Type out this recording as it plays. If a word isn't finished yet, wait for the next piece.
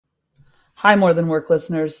Hi, More Than Work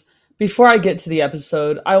listeners. Before I get to the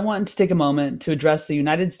episode, I want to take a moment to address the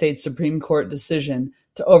United States Supreme Court decision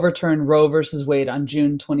to overturn Roe v. Wade on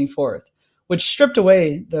June 24th, which stripped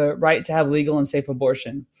away the right to have legal and safe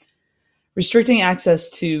abortion. Restricting access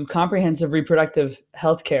to comprehensive reproductive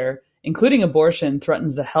health care, including abortion,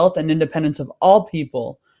 threatens the health and independence of all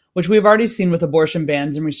people, which we've already seen with abortion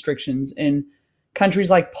bans and restrictions in countries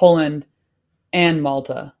like Poland and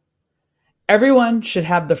Malta. Everyone should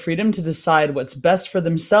have the freedom to decide what's best for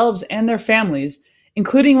themselves and their families,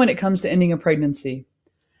 including when it comes to ending a pregnancy.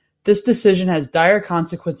 This decision has dire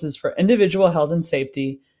consequences for individual health and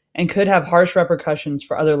safety and could have harsh repercussions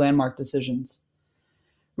for other landmark decisions.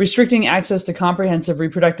 Restricting access to comprehensive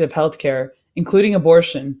reproductive health care, including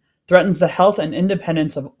abortion, threatens the health and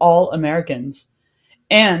independence of all Americans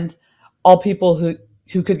and all people who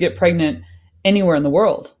could get pregnant anywhere in the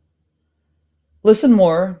world. Listen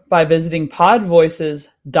more by visiting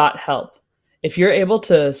podvoices.help. If you're able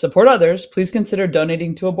to support others, please consider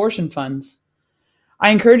donating to abortion funds. I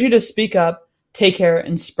encourage you to speak up, take care,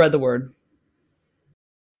 and spread the word.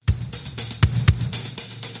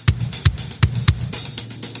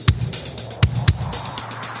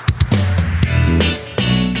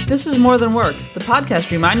 This is More Than Work, the podcast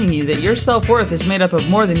reminding you that your self-worth is made up of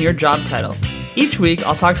more than your job title. Each week,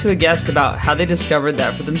 I'll talk to a guest about how they discovered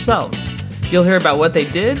that for themselves. You'll hear about what they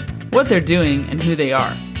did, what they're doing, and who they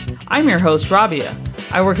are. I'm your host, Rabia.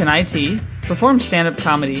 I work in IT, perform stand-up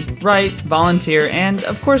comedy, write, volunteer, and,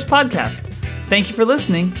 of course, podcast. Thank you for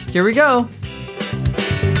listening. Here we go.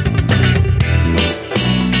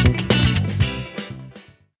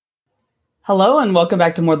 Hello, and welcome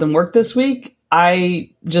back to More Than Work this week. I'm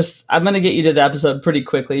going to get you to the episode pretty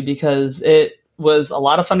quickly because it was a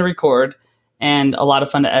lot of fun to record and a lot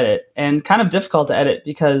of fun to edit, and kind of difficult to edit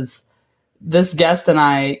because this guest and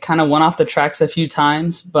I kind of went off the tracks a few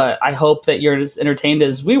times, but I hope that you're as entertained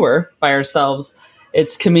as we were by ourselves.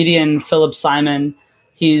 It's comedian Philip Simon.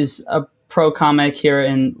 He's a pro comic here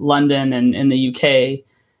in London and in the UK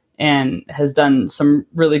and has done some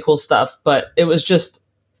really cool stuff, but it was just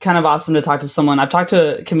kind of awesome to talk to someone. I've talked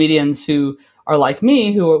to comedians who are like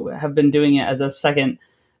me, who have been doing it as a second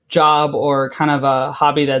job or kind of a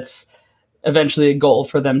hobby that's eventually a goal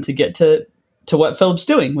for them to get to what Philip's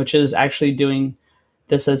doing, which is actually doing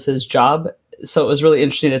this as his job. So it was really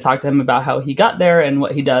interesting to talk to him about how he got there and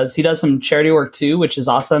what he does. He does some charity work too, which is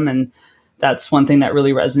awesome. And that's one thing that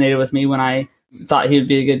really resonated with me when I thought he would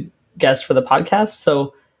be a good guest for the podcast.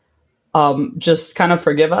 So just kind of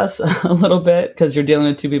forgive us a little bit because you're dealing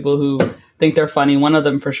with two people who think they're funny. One of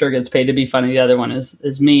them for sure gets paid to be funny. The other one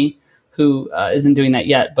is me, who isn't doing that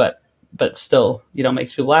yet, but still,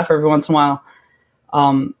 makes people laugh every once in a while.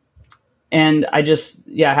 And I just,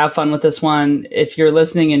 have fun with this one. If you're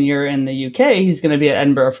listening and you're in the UK, he's going to be at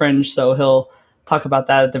Edinburgh Fringe, so he'll talk about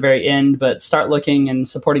that at the very end. But start looking and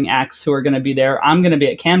supporting acts who are going to be there. I'm going to be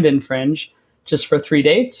at Camden Fringe just for 3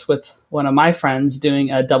 dates with one of my friends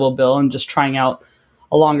doing a double bill and just trying out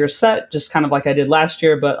a longer set, just kind of like I did last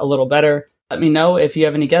year, but a little better. Let me know if you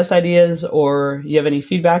have any guest ideas or you have any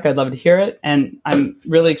feedback. I'd love to hear it. And I'm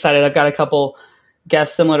really excited. I've got a couple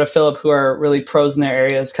guests similar to Philip who are really pros in their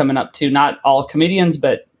areas coming up too. Not all comedians,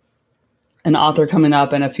 but an author coming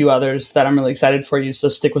up and a few others that I'm really excited for you. So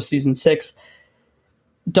stick with season 6.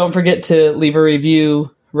 Don't forget to leave a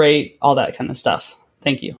review, rate, all that kind of stuff.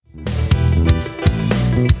 Thank you.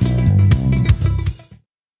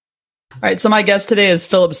 All right. So my guest today is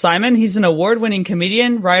Philip Simon. He's an award-winning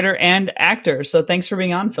comedian, writer, and actor. So thanks for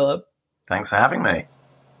being on, Philip. Thanks for having me.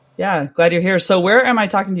 Yeah. Glad you're here. So where am I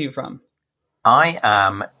talking to you from? I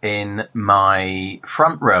am in my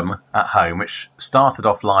front room at home, which started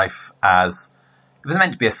off life as, it was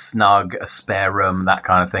meant to be a snug, a spare room, that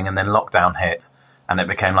kind of thing. And then lockdown hit and it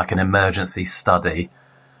became like an emergency study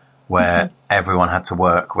where everyone had to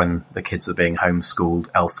work when the kids were being homeschooled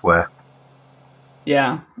elsewhere.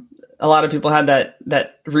 Yeah. A lot of people had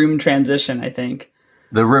that room transition, I think.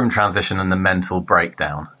 The room transition and the mental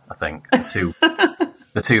breakdown, I think.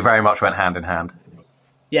 The two very much went hand in hand.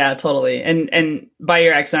 Yeah, totally. And by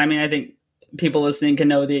your accent, I mean, I think people listening can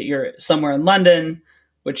know that you're somewhere in London,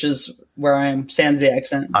 which is where I am, sans the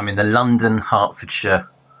accent. I'm in the London, Hertfordshire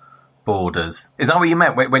borders. Is that what you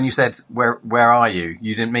meant when you said, where are you?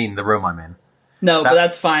 You didn't mean the room I'm in. No, but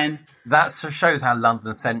that's fine. That shows how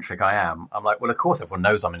London-centric I am. I'm like, well, of course everyone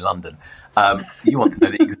knows I'm in London. You want to know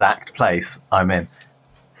the exact place I'm in.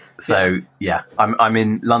 So, yeah, I'm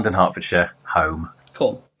in London, Hertfordshire, home.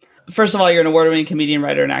 Cool. First of all, you're an award-winning comedian,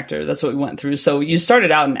 writer, and actor. That's what we went through. So you started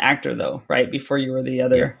out an actor, though, right? Before you were the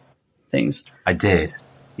other things. I did,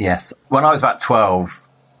 yes. When I was about 12,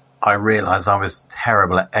 I realised I was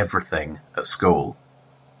terrible at everything at school.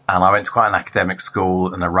 And I went to quite an academic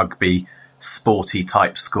school and a rugby sporty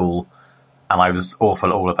type school, and I was awful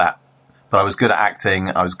at all of that. But I was good at acting,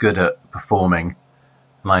 I was good at performing,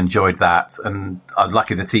 and I enjoyed that. And I was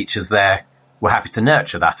lucky the teachers there were happy to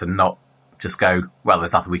nurture that and not just go, well,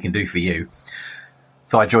 there's nothing we can do for you.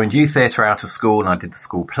 So I joined youth theatre out of school, and I did the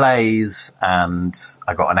school plays, and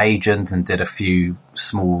I got an agent and did a few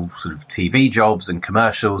small sort of TV jobs and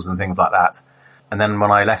commercials and things like that. And then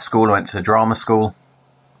when I left school, I went to drama school,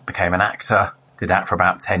 became an actor, did that for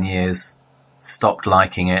about 10 years, stopped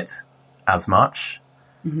liking it as much,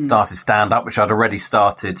 started stand-up, which I'd already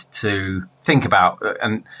started to think about.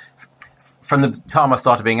 And from the time I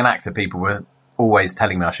started being an actor, people were always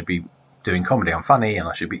telling me I should be doing comedy. I'm funny, and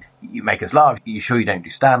you make us laugh. You sure you don't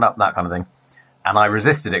do stand-up, that kind of thing. And I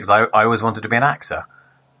resisted it because I always wanted to be an actor.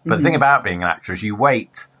 But the thing about being an actor is you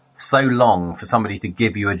wait so long for somebody to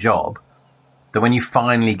give you a job that when you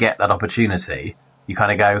finally get that opportunity, you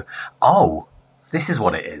kind of go, oh, this is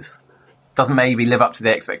what it is. Doesn't maybe live up to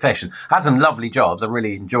the expectation. I had some lovely jobs. I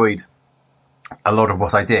really enjoyed a lot of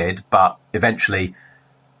what I did, but eventually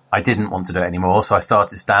I didn't want to do it anymore. So I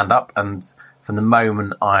started stand-up, and from the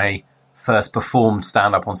moment I first performed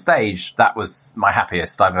stand-up on stage, that was my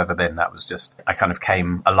happiest I've ever been. That was just, I kind of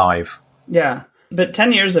came alive. Yeah. But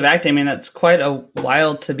 10 years of acting, I mean, that's quite a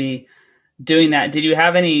while to be doing that. Did you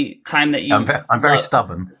have any time that you... I'm very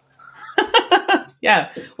stubborn.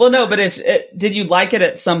 Yeah. Well, no, but did you like it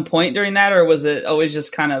at some point during that, or was it always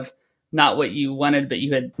just kind of not what you wanted, but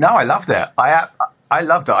you had... No, I loved it. I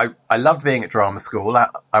loved it. I loved being at drama school.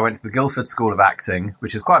 I went to the Guildford School of Acting,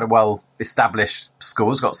 which is quite a well-established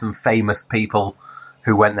school. It's got some famous people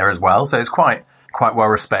who went there as well, so it's quite well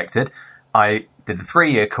respected. I did the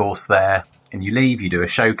 3-year course there, and you leave, you do a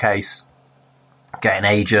showcase, get an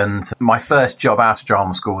agent. My first job out of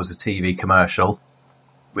drama school was a TV commercial,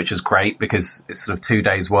 which was great because it's sort of 2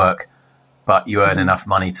 days work, but you earn enough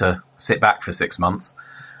money to sit back for 6 months.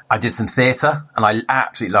 I did some theatre, and I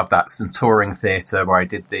absolutely loved that. Some touring theatre where I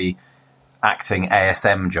did the acting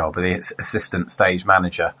ASM job, the assistant stage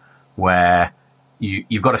manager, where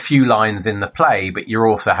you've got a few lines in the play, but you're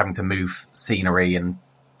also having to move scenery and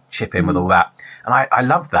chip in with all that. And I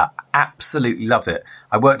loved that. Absolutely loved it.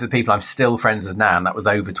 I worked with people I'm still friends with now, and that was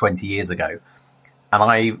over 20 years ago.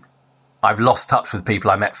 And I've lost touch with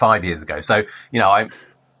people I met 5 years ago. So,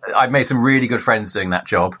 I've made some really good friends doing that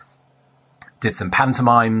job. Did some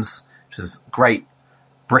pantomimes, which is a great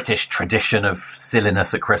British tradition of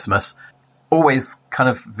silliness at Christmas. Always kind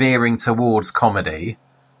of veering towards comedy,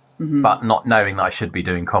 but not knowing that I should be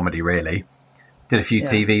doing comedy, really. Did a few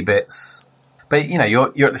TV bits. But,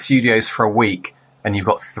 you're at the studios for a week and you've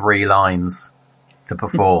got 3 lines to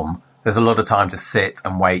perform. There's a lot of time to sit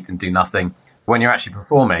and wait and do nothing. When you're actually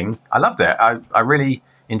performing, I loved it. I really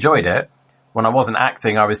enjoyed it. When I wasn't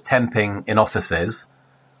acting, I was temping in offices,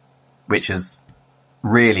 which is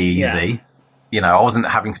really easy. Yeah. I wasn't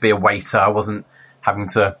having to be a waiter. I wasn't having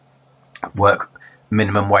to work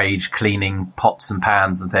minimum wage cleaning pots and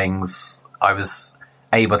pans and things. I was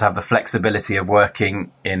able to have the flexibility of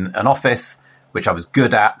working in an office, which I was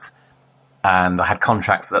good at. And I had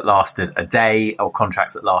contracts that lasted a day or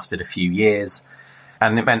contracts that lasted a few years.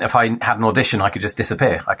 And it meant if I had an audition, I could just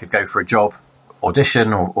disappear. I could go for a job,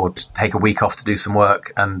 audition, or take a week off to do some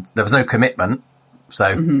work. And there was no commitment.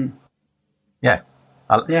 So, yeah.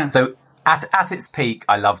 So at its peak,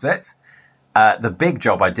 I loved it. The big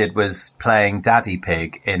job I did was playing Daddy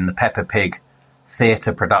Pig in the Peppa Pig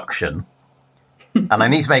theatre production. And I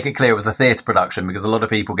need to make it clear it was a theatre production because a lot of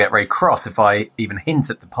people get very cross if I even hint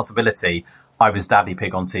at the possibility I was Daddy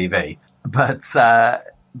Pig on TV. But I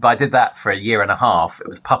did that for a year and a half. It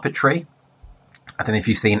was puppetry. I don't know if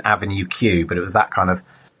you've seen Avenue Q, but it was that kind of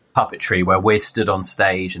puppetry where we're stood on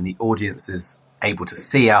stage and the audience is able to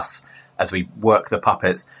see us as we work the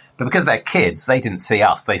puppets. But because they're kids, they didn't see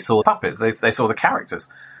us. They saw the puppets. They saw the characters.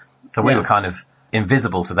 So we were kind of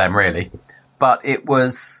invisible to them, really. But it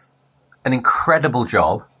was an incredible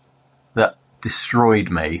job that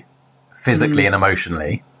destroyed me physically and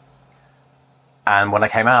emotionally. And when I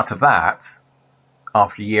came out of that,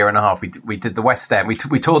 after a year and a half, we did the West End. We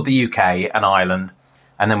toured the UK and Ireland,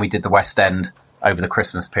 and then we did the West End over the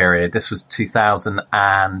Christmas period. This was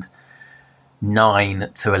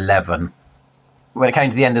 2009 to 11. When it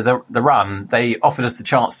came to the end of the run, they offered us the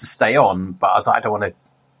chance to stay on, but I was like, I don't want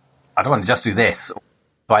to just do this. So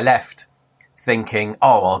I left thinking,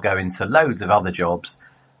 I'll go into loads of other jobs,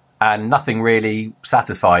 and nothing really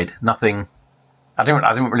satisfied. Nothing. I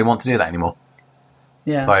didn't really want to do that anymore.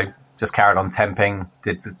 Yeah. So I just carried on temping.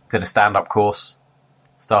 Did a stand-up course.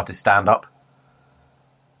 Started stand-up.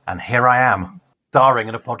 And here I am, starring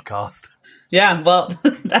in a podcast. Yeah, well,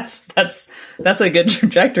 that's a good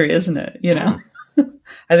trajectory, isn't it? You know,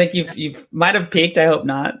 I think you might have peaked. I hope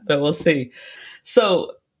not, but we'll see.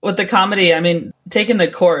 So with the comedy, I mean, taking the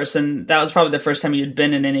course, and that was probably the first time you'd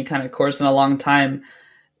been in any kind of course in a long time.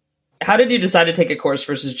 How did you decide to take a course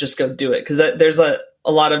versus just go do it? Because there's a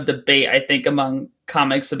lot of debate, I think, among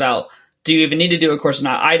comics about, do you even need to do a course or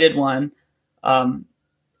not? I did one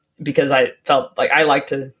because I felt like I like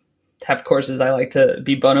to have courses. I like to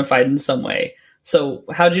be bona fide in some way. So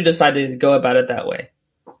how did you decide to go about it that way?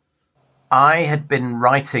 I had been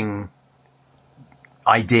writing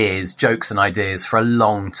jokes and ideas for a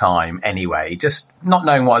long time anyway, just not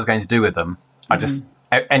knowing what I was going to do with them. I just,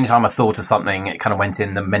 anytime I thought of something, it kind of went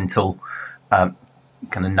in the mental kind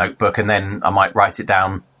of notebook, and then I might write it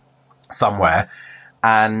down somewhere.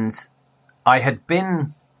 And I had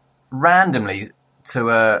been randomly to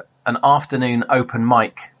an afternoon open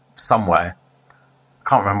mic somewhere.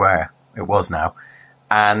 Can't remember where it was now.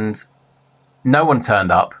 And no one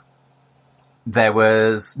turned up. There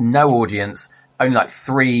was no audience, only like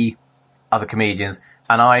 3 other comedians.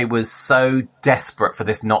 And I was so desperate for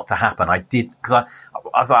this not to happen. I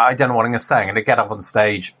was like, I don't know what I'm going to say. I'm going to get up on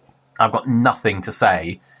stage. I've got nothing to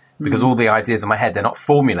say because all the ideas in my head, they're not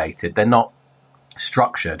formulated. They're not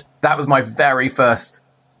structured. That was my very first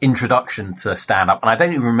introduction to stand-up. And I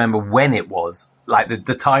don't even remember when it was, like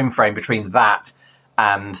the time frame between that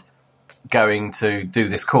and going to do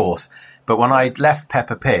this course. But when I left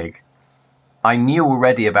Peppa Pig, I knew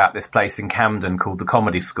already about this place in Camden called the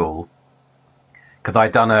Comedy School, because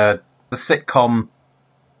I'd done a sitcom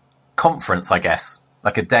conference, I guess,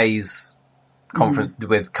 like a day's conference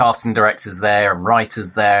with casting directors there and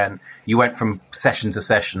writers there, and you went from session to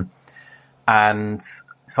session. And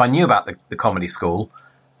so I knew about the Comedy School.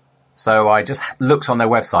 So I just looked on their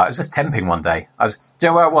website. I was just temping one day. Do you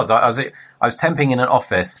know where I was? I was temping in an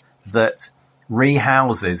office that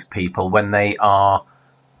rehouses people when they are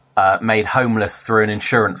made homeless through an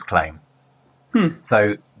insurance claim.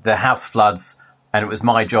 So the house floods, and it was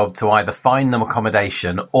my job to either find them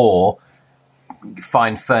accommodation or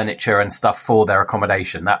find furniture and stuff for their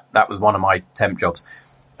accommodation. That was one of my temp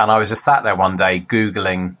jobs. And I was just sat there one day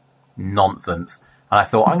Googling nonsense, and I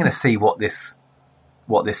thought, I'm going to see what this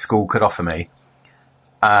school could offer me.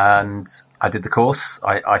 And I did the course.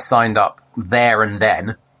 I signed up there and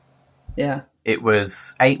then. Yeah. It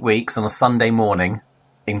was 8 weeks on a Sunday morning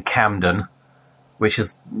in Camden, which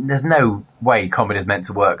is, there's no way comedy is meant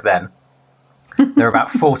to work then. There were about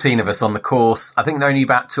 14 of us on the course. I think only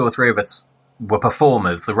about 2 or 3 of us were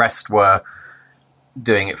performers. The rest were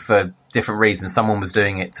doing it for different reasons. Someone was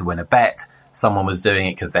doing it to win a bet. Someone was doing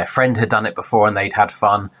it because their friend had done it before and they'd had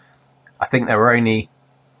fun. I think there were only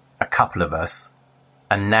a couple of us.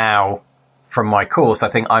 And now, from my course, I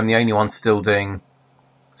think I'm the only one still doing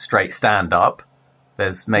straight stand-up.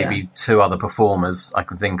 There's maybe 2 other performers I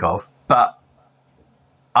can think of. But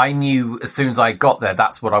I knew as soon as I got there,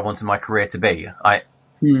 that's what I wanted my career to be. I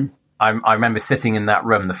remember sitting in that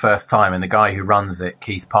room the first time, and the guy who runs it,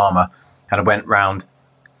 Keith Palmer, kind of went round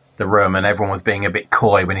the room, and everyone was being a bit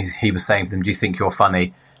coy when he was saying to them, "Do you think you're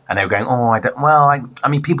funny?" And they were going, "Oh, I don't. Well, I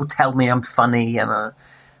mean, people tell me I'm funny."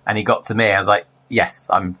 And he got to me, and I was like, "Yes,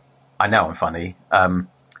 I know I'm funny.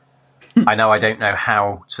 I know I don't know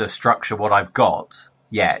how to structure what I've got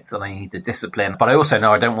yet, and I need the discipline. But I also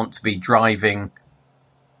know I don't want to be driving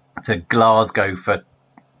to Glasgow for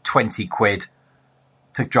 20 quid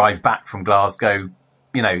to drive back from Glasgow,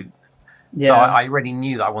 you know." Yeah. So I already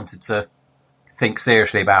knew that I wanted to think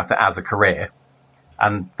seriously about it as a career.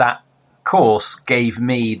 And that course gave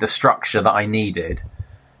me the structure that I needed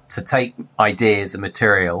to take ideas and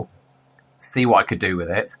material, see what I could do with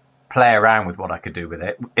it, play around with what I could do with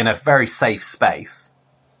it in a very safe space.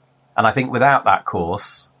 And I think without that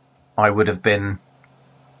course, I would have been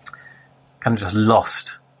kind of just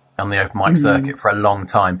lost on the open mic circuit for a long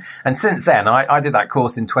time. And since then, I did that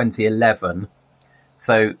course in 2011.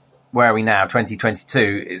 So where are we now?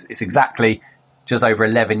 2022. It's exactly just over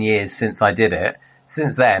 11 years since I did it.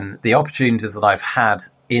 Since then, the opportunities that I've had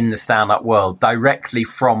in the stand-up world directly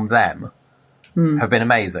from them have been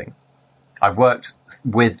amazing. I've worked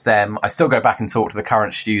with them. I still go back and talk to the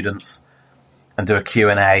current students and do a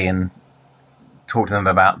Q&A and talk to them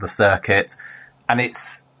about the circuit. And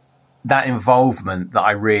it's that involvement that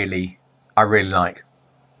I really like.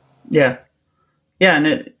 Yeah. Yeah, and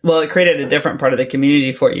it created a different part of the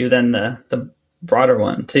community for you than the broader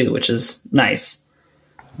one too, which is nice.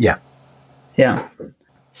 Yeah. Yeah.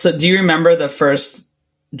 So do you remember the first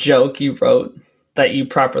joke you wrote that you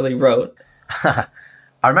properly wrote?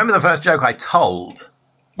 I remember the first joke I told.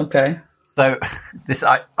 Okay. So this,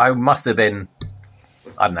 I must have been,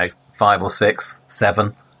 I don't know, 5 or 6,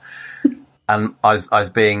 7. And I was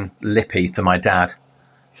being lippy to my dad,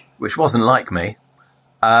 which wasn't like me.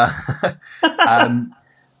 I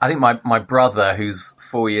think my brother, who's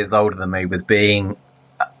 4 years older than me, was being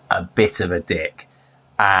a bit of a dick.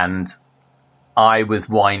 And I was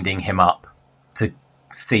winding him up to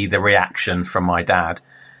see the reaction from my dad.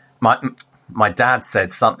 My dad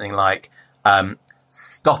said something like,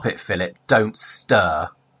 "Stop it, Philip, don't stir."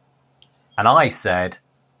 And I said,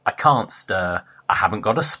 "I can't stir, I haven't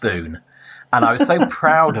got a spoon." And I was so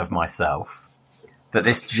proud of myself that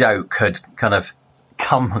this joke had kind of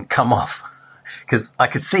come off, because I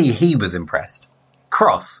could see he was impressed.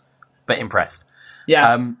 Cross, but impressed.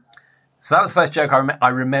 Yeah. So that was the first joke I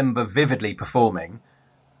remember vividly performing.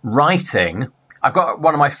 Writing, I've got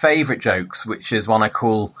one of my favourite jokes, which is one I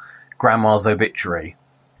call Grandma's Obituary,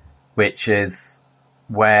 which is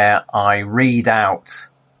where I read out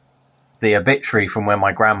the obituary from when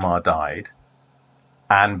my grandma died,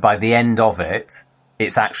 and by the end of it,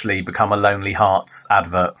 it's actually become a Lonely Hearts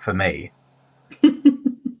advert for me.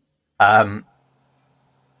 And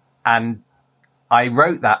I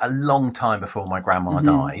wrote that a long time before my grandma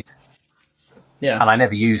died. Yeah. And I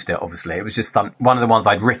never used it, obviously. It was just one of the ones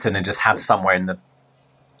I'd written and just had somewhere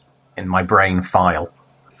in my brain file.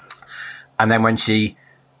 And then when she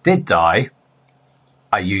did die,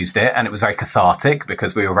 I used it, and it was very cathartic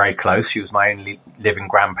because we were very close. She was my only living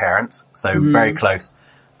grandparent, so very close.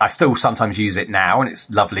 I still sometimes use it now, and it's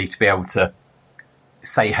lovely to be able to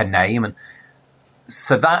say her name. And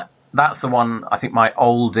so that's the one, I think, my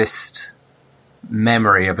oldest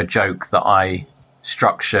memory of a joke that I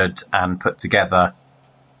structured and put together,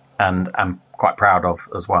 and I'm quite proud of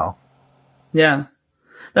as well. Yeah,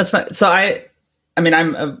 that's fine. So I mean,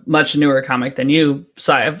 I'm a much newer comic than you,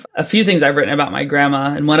 so I have a few things I've written about my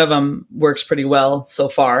grandma, and one of them works pretty well so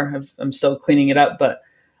far. I'm still cleaning it up, but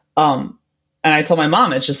and I told my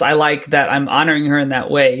mom, it's just I like that I'm honoring her in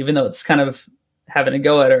that way, even though it's kind of having to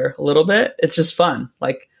go at her a little bit. It's just fun.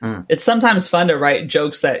 Like it's sometimes fun to write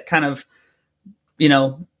jokes that kind of,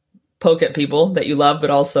 poke at people that you love, but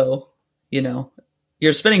also,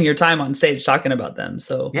 you're spending your time on stage talking about them.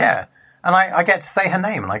 So yeah, and I get to say her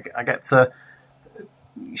name, and I get to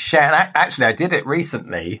share. And actually, I did it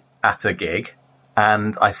recently at a gig,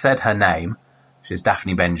 and I said her name. She's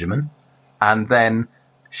Daphne Benjamin, and then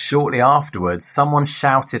shortly afterwards, someone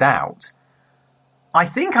shouted out, "I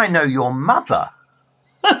think I know your mother."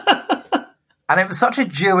 And it was such a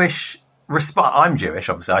Jewish response. I'm Jewish,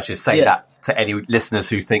 obviously. I should say that to any listeners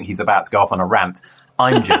who think he's about to go off on a rant.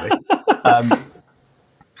 I'm Jewish.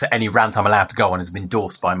 So any rant I'm allowed to go on has been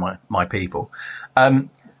endorsed by my people.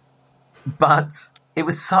 But it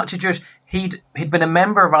was such a Jewish... He'd been a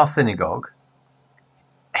member of our synagogue.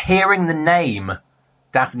 Hearing the name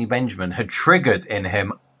Daphne Benjamin had triggered in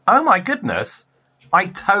him, oh my goodness, I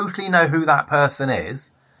totally know who that person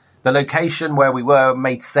is. The location where we were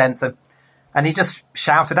made sense. And he just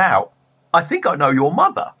shouted out, "I think I know your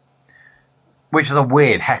mother," which is a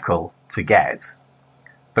weird heckle to get,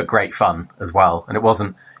 but great fun as well. And it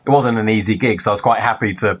wasn't an easy gig, so I was quite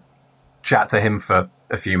happy to chat to him for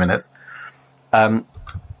a few minutes. But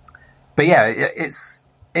yeah, it's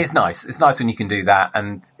nice. It's nice when you can do that.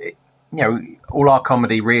 And, all our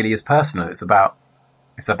comedy really is personal. It's about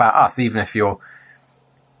us, even if you're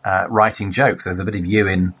writing jokes. There's a bit of you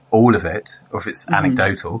in all of it, or if it's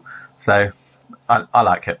anecdotal. So I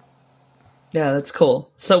like it. Yeah, that's cool.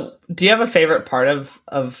 So do you have a favorite part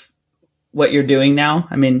of what you're doing now?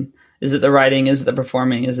 I mean, is it the writing? Is it the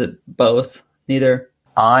performing? Is it both? Neither?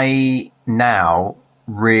 I now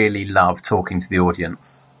really love talking to the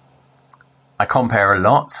audience. I compare a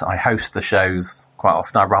lot. I host the shows quite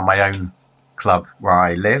often. I run my own club where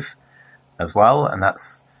I live as well, and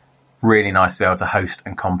that's really nice to be able to host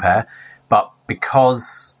and compare. But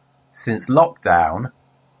because since lockdown,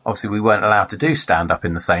 obviously we weren't allowed to do stand-up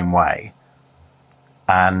in the same way,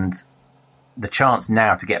 and the chance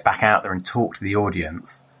now to get back out there and talk to the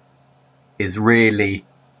audience is really,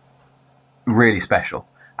 really special.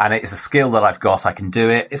 And it's a skill that I've got. I can do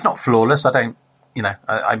it. It's not flawless. I don't,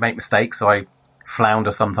 I make mistakes, so I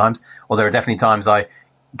flounder sometimes. Or there are definitely times I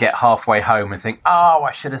get halfway home and think, oh,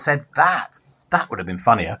 I should have said that. That would have been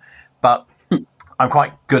funnier. But I'm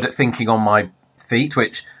quite good at thinking on my feet,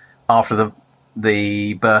 which after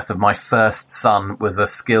the birth of my first son was a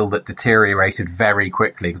skill that deteriorated very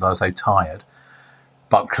quickly because I was so tired.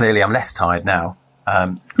 But clearly I'm less tired now.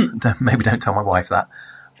 Maybe don't tell my wife that.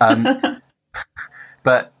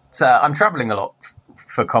 But I'm traveling a lot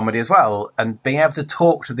for comedy as well, and being able to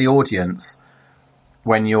talk to the audience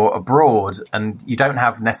when you're abroad and you don't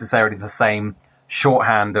have necessarily the same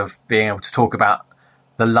shorthand of being able to talk about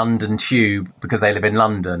the London tube because they live in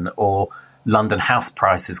London, or London house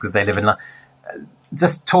prices because they live in London.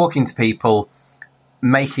 Just talking to people,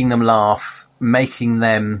 making them laugh, making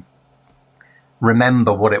them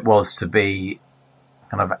remember what it was to be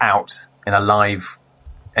kind of out in a live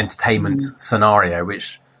entertainment scenario,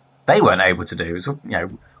 which they weren't able to do. It's,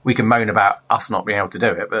 we can moan about us not being able to do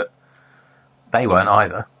it, but they weren't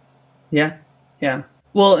either. Yeah.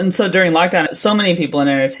 Well, and so during lockdown, so many people in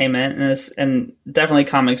entertainment and definitely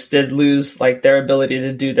comics did lose like their ability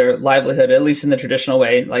to do their livelihood, at least in the traditional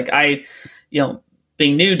way. Like I,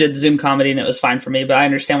 being new, did Zoom comedy and it was fine for me, but I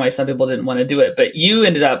understand why some people didn't want to do it. But you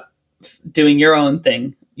ended up doing your own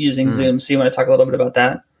thing using Zoom. So you want to talk a little bit about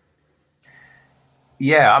that?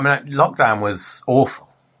 Yeah, I mean, lockdown was awful.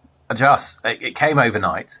 It came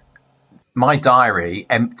overnight. My diary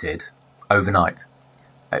emptied overnight.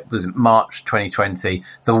 It was March 2020.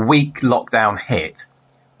 The week lockdown hit,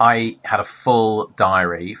 I had a full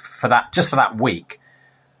diary for that week.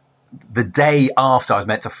 The day after I was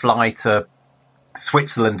meant to fly to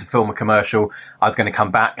Switzerland to film a commercial, I was going to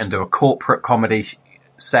come back and do a corporate comedy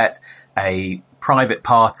set, a private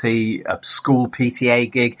party, a school PTA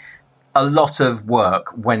gig. A lot of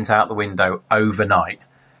work went out the window overnight.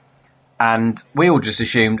 And we all just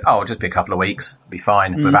assumed, it'll just be a couple of weeks, be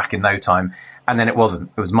fine, we're back in no time. And then it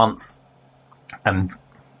wasn't. It was months and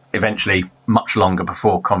eventually much longer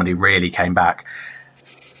before comedy really came back.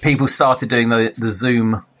 People started doing the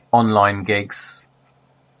Zoom online gigs,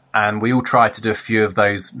 and we all tried to do a few of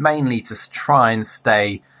those, mainly to try and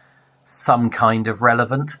stay some kind of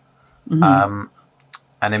relevant and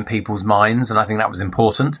in people's minds. And I think that was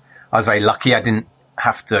important. I was very lucky. I didn't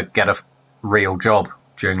have to get a real job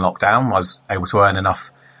during lockdown. I was able to earn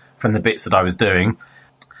enough from the bits that I was doing.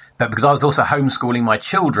 But because I was also homeschooling my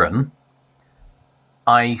children,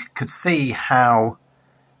 I could see how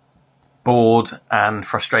bored and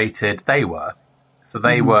frustrated they were. So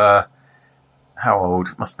they were, how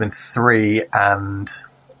old? Must have been 3 and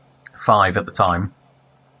 5 at the time.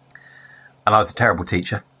 And I was a terrible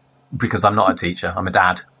teacher because I'm not a teacher. I'm a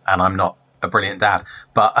dad, and I'm not a brilliant dad.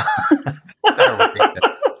 But terrible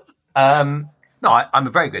teacher. No, I'm a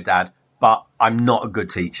very good dad, but I'm not a good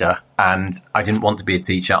teacher, and I didn't want to be a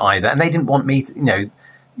teacher either. And they didn't want me to,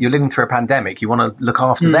 you're living through a pandemic, you want to look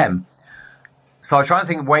after them. So I was trying to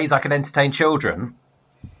think of ways I could entertain children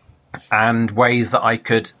and ways that I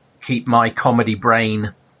could keep my comedy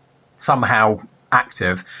brain somehow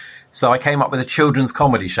active. So I came up with a children's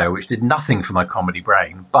comedy show, which did nothing for my comedy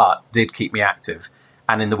brain, but did keep me active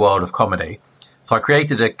and in the world of comedy. So I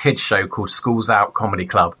created a kids show called Schools Out Comedy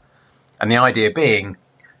Club. And the idea being,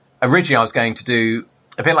 originally I was going to do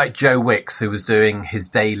a bit like Joe Wicks, who was doing his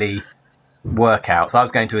daily workouts. I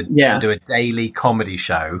was going to do a daily comedy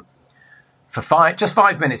show for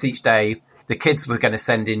 5 minutes each day. The kids were going to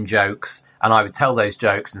send in jokes, and I would tell those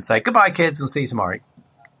jokes and say, goodbye, kids, we'll see you tomorrow.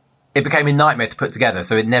 It became a nightmare to put together,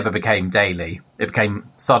 so it never became daily. It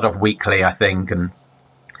started off weekly, I think, and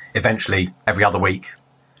eventually every other week,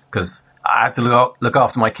 because I had to look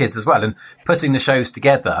after my kids as well. And putting the shows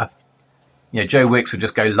together, Joe Wicks would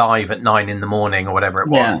just go live at 9 a.m. or whatever it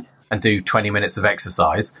was and do 20 minutes of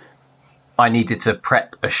exercise. I needed to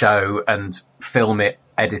prep a show and film it,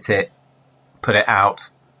 edit it, put it out,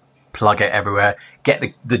 plug it everywhere, get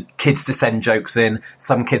the kids to send jokes in.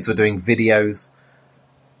 Some kids were doing videos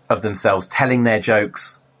of themselves telling their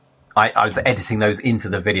jokes. I was editing those into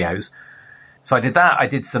the videos. So I did that. I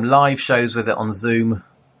did some live shows with it on Zoom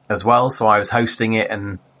as well. So I was hosting it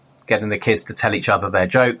and getting the kids to tell each other their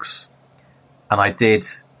jokes. And I did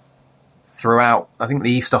throughout, I think, the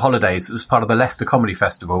Easter holidays. It was part of the Leicester Comedy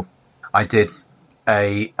Festival. I did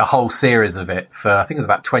a whole series of it for, I think it was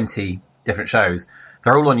about 20 different shows.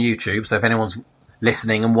 They're all on YouTube. So if anyone's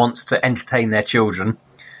listening and wants to entertain their children,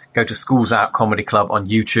 go to Schools Out Comedy Club on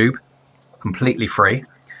YouTube, completely free.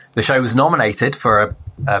 The show was nominated for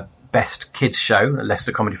a Best Kids Show at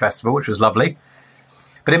Leicester Comedy Festival, which was lovely.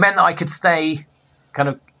 But it meant that I could stay kind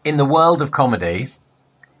of in the world of comedy.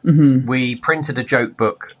 We printed a joke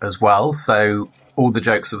book as well, so all the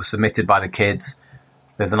jokes that were submitted by the kids.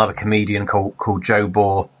 There's another comedian called Joe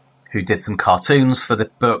Bohr who did some cartoons for the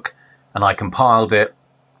book, and I compiled it,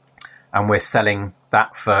 and we're selling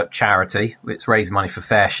that for charity. It's raised money for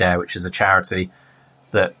Fair Share, which is a charity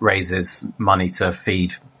that raises money to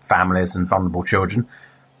feed families and vulnerable children.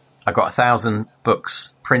 I got 1,000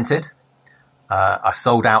 books printed. I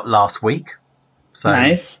sold out last week, so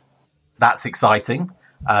nice. That's exciting.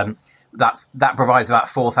 That provides about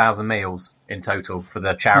 4,000 meals in total for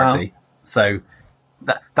the charity. Wow. So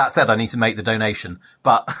That said, I need to make the donation.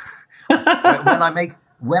 But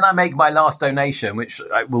when I make my last donation, which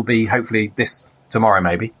will be hopefully tomorrow,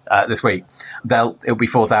 maybe this week, it'll be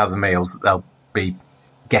 4,000 meals that they'll be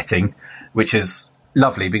getting, which is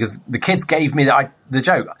lovely because the kids gave me the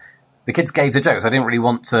joke. The kids gave the jokes. I didn't really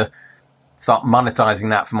want to start monetizing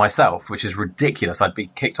that for myself, which is ridiculous. I'd be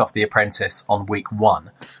kicked off The Apprentice on week 1,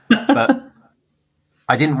 but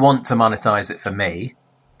I didn't want to monetize it for me.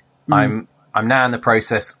 I'm now in the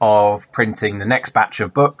process of printing the next batch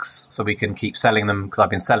of books so we can keep selling them, because I've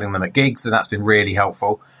been selling them at gigs and that's been really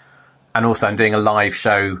helpful. And also I'm doing a live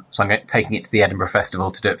show, so I'm taking it to the Edinburgh Festival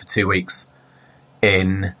to do it for 2 weeks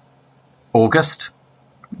in August.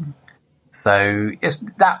 So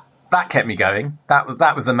that kept me going.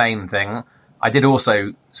 That was the main thing. I did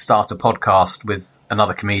also start a podcast with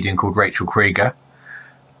another comedian called Rachel Krieger.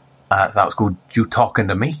 So that was called Jew Talking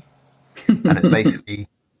to Me. And it's basically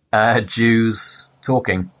Jews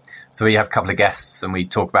talking. So we have a couple of guests and we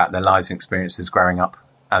talk about their lives and experiences growing up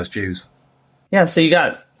as Jews. Yeah, so you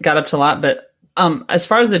got up to a lot. But as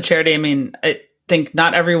far as the charity, I mean, I think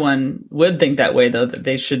not everyone would think that way, though, that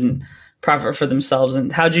they shouldn't profit for themselves.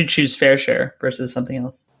 And how'd you choose Fair Share versus something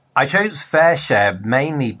else? I chose Fair Share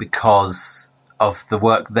mainly because of the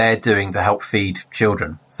work they're doing to help feed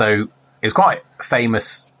children. So it's quite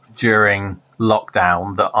famous during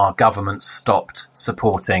lockdown that our government stopped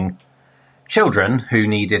supporting children who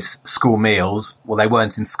needed school meals. Well, they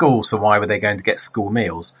weren't in school, so why were they going to get school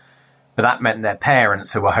meals? But that meant their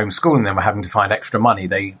parents who were homeschooling them were having to find extra money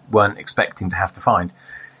they weren't expecting to have to find.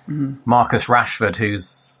 Mm-hmm. Marcus Rashford,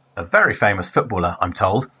 who's a very famous footballer, I'm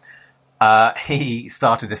told, he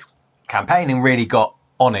started this campaign and really got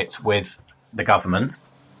on it with the government.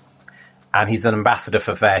 And he's an ambassador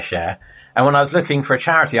for Fair Share. And when I was looking for a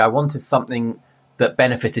charity, I wanted something that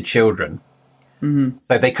benefited children. Mm-hmm.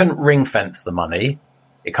 So they couldn't ring fence the money.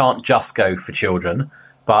 It can't just go for children.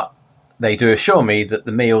 But they do assure me that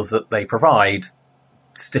the meals that they provide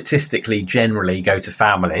statistically generally go to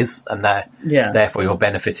families, and therefore you're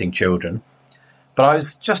benefiting children. But I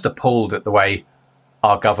was just appalled at the way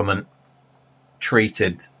our government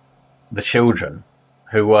treated the children,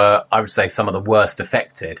 who were, I would say, some of the worst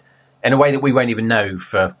affected, in a way that we won't even know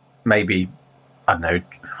for maybe, I don't know,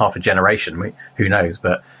 half a generation. Who knows?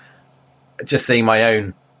 But just seeing my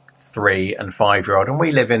own 3 and 5-year-old, and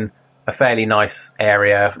we live in a fairly nice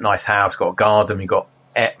area, nice house, got a garden, we've got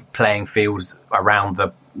playing fields around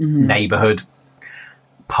the neighbourhood,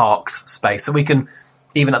 park space. So we can,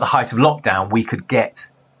 even at the height of lockdown, we could get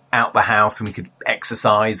out the house and we could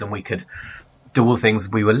exercise and we could do all the things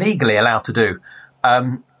we were legally allowed to do,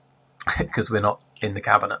 because we're not in the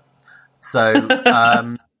cabinet. So,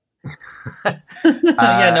 no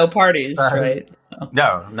parties, right?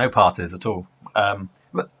 So. No parties at all.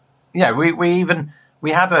 But yeah,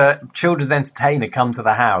 we had a children's entertainer come to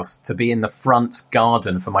the house to be in the front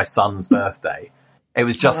garden for my son's birthday. It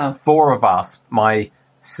was just 4 of us. My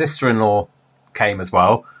sister-in-law came as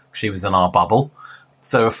well. She was in our bubble.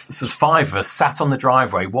 So 5 of us sat on the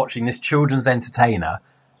driveway watching this children's entertainer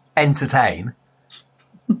entertain.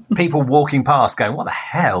 People walking past going, what the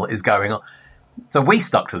hell is going on? So we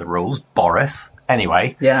stuck to the rules. Boris.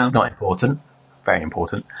 Anyway. Yeah. Not important. Very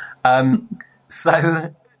important.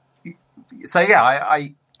 So yeah,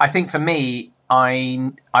 I think for me,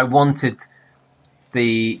 I wanted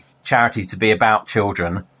the charity to be about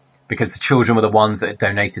children because the children were the ones that had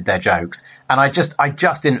donated their jokes. And I just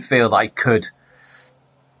didn't feel that I could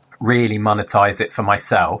really monetize it for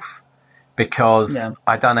myself because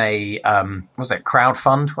I done a, what's it,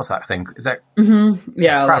 crowdfund? What's that thing? Is that? Mm-hmm.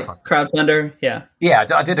 Yeah. Like crowdfunder. Yeah. Yeah.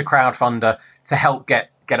 I did a crowdfunder to help get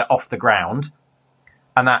it off the ground,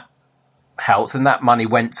 and that helped. And that money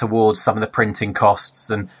went towards some of the printing costs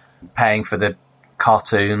and paying for the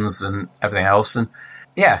cartoons and everything else. And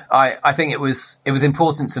yeah, I think it was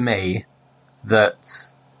important to me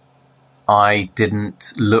that I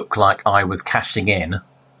didn't look like I was cashing in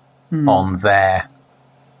on their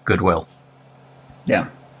goodwill. Yeah.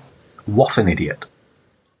 What an idiot.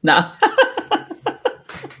 No.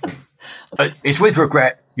 It's with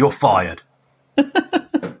regret. You're fired.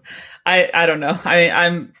 I don't know.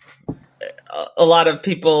 I'm a lot of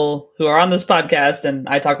people who are on this podcast, and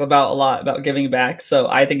I talk a lot about giving back. So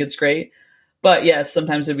I think it's great. But yes,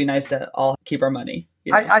 sometimes it'd be nice to all keep our money.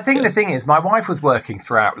 You know? I think the thing is, my wife was working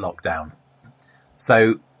throughout lockdown.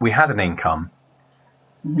 So we had an income.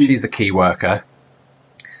 Mm-hmm. She's a key worker.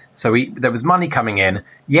 So there was money coming in.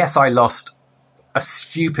 Yes, I lost a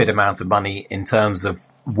stupid amount of money in terms of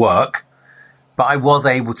work, but I was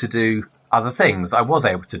able to do other things. I was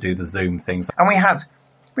able to do the Zoom things. And we had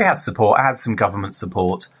support. I had some government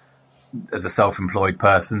support. as a self-employed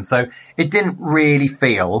person. So it didn't really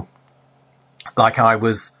feel like I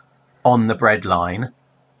was on the breadline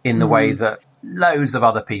in the way that loads of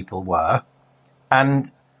other people were.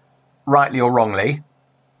 And rightly or wrongly,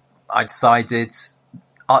 I decided,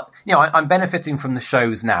 I'm benefiting from the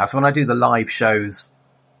shows now. So when I do the live shows,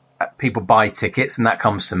 people buy tickets and that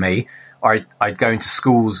comes to me. Or I'd go into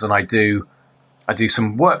schools and I do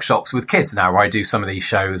some workshops with kids now where I do some of these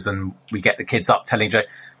shows and we get the kids up telling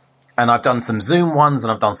jokes. And I've done some Zoom ones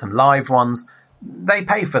and I've done some live ones. They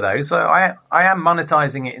pay for those. So I am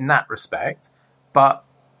monetizing it in that respect. But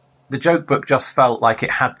the joke book just felt like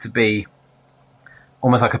it had to be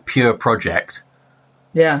almost like a pure project.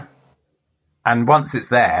 Yeah. And once it's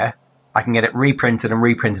there, I can get it reprinted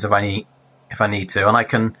if I need to. And I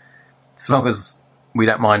can, as long as we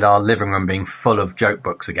don't mind our living room being full of joke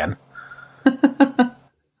books again.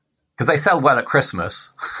 Because they sell well at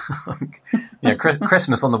Christmas.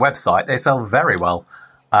 Christmas on the website, they sell very well.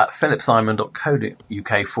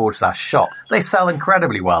 philipsimon.co.uk/shop. They sell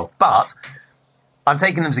incredibly well. But I'm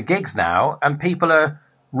taking them to gigs now, and people are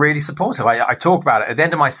really supportive. I talk about it. At the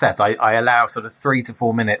end of my set, I allow sort of 3 to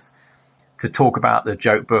 4 minutes to talk about the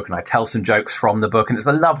joke book, and I tell some jokes from the book, and it's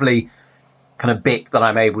a lovely kind of bit that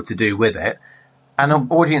I'm able to do with it.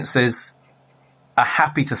 And audiences are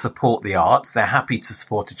happy to support the arts. They're happy to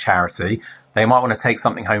support a charity. They might want to take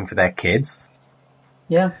something home for their kids.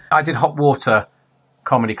 Yeah. I did Hot Water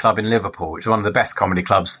Comedy Club in Liverpool, which is one of the best comedy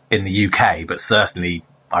clubs in the UK, but certainly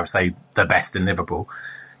I would say the best in Liverpool.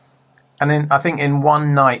 And then I think in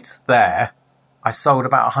one night there, I sold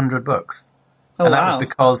about 100 books. Oh, and wow.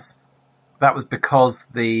 That was because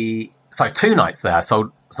 2 nights there I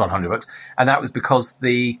sold 100 books. And that was because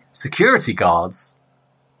the security guards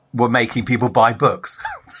were making people buy books.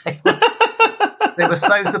 They were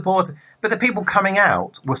so supportive. But the people coming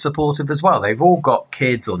out were supportive as well. They've all got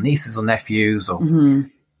kids or nieces or nephews,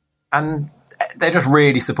 and they're just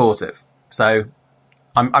really supportive. So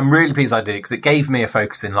I'm really pleased I did it because it gave me a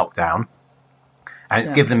focus in lockdown, and it's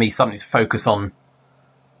given me something to focus on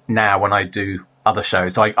now when I do other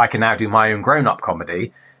shows. So I can now do my own grown-up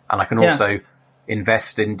comedy, and I can also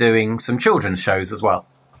invest in doing some children's shows as well.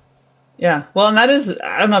 Yeah. Well, and that is,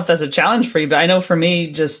 I don't know if that's a challenge for you, but I know for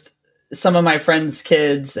me, just some of my friends'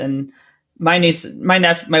 kids and my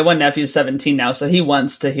one nephew is 17 now, so he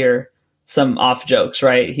wants to hear some off jokes,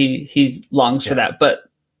 right? He longs for that. But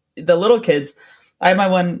the little kids, I have my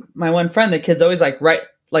one friend, the kid's always like,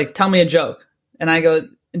 tell me a joke. And I go,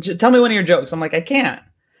 tell me one of your jokes. I'm like, I can't.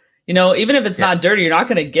 Even if it's not dirty, you're not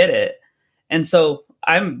going to get it. And so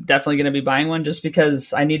I'm definitely going to be buying one just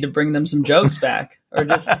because I need to bring them some jokes back or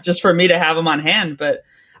just for me to have them on hand. But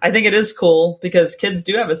I think it is cool because kids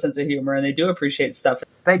do have a sense of humor and they do appreciate stuff.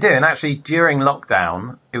 They do. And actually, during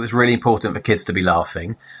lockdown, it was really important for kids to be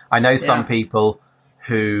laughing. I know some people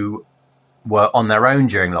who were on their own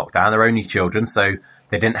during lockdown. They're only children, so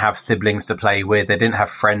they didn't have siblings to play with. They didn't have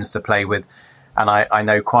friends to play with. And I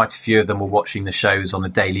know quite a few of them were watching the shows on a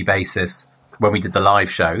daily basis when we did the live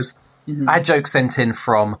shows. Mm-hmm. I had jokes sent in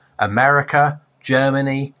from America,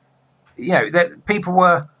 Germany. That people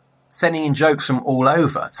were sending in jokes from all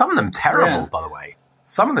over. Some of them terrible, by the way.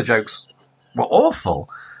 Some of the jokes were awful.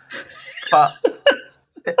 But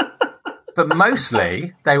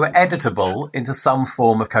mostly they were editable into some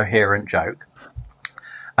form of coherent joke.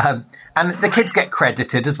 And the kids get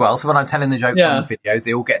credited as well. So when I'm telling the jokes on the videos,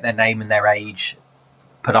 they all get their name and their age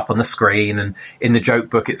put up on the screen. And in the joke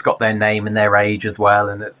book, it's got their name and their age as well.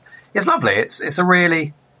 And it's lovely. It's a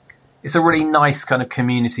really nice kind of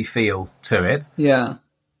community feel to it. Yeah.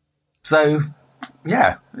 So,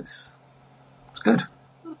 yeah, it's good.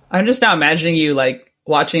 I'm just now imagining you like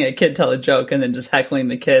watching a kid tell a joke and then just heckling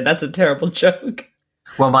the kid. That's a terrible joke.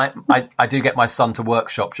 Well, I do get my son to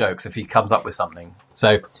workshop jokes if he comes up with something.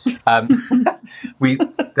 So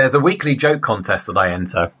there's a weekly joke contest that I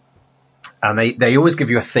enter, and they always give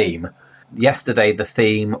you a theme. Yesterday, the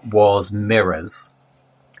theme was mirrors.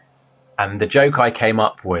 And the joke I came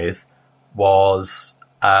up with was...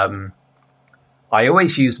 I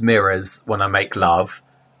always use mirrors when I make love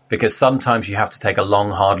because sometimes you have to take a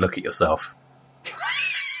long, hard look at yourself.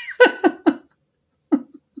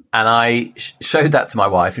 And I showed that to my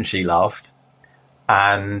wife and she laughed.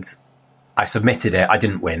 And I submitted it. I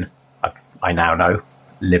didn't win. I now know.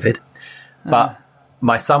 Livid. But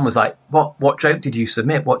my son was like, what joke did you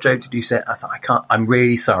submit? What joke did you say? I said, I'm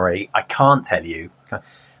really sorry. I can't tell you.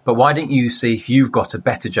 But why didn't you see if you've got a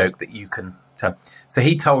better joke that you can tell? So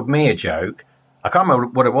he told me a joke. I can't remember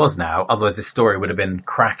what it was now. Otherwise, this story would have been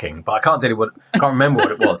cracking. But I can't remember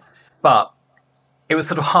what it was. But it was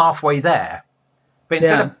sort of halfway there. But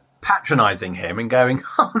patronising him and going,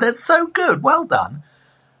 "Oh, that's so good, well done."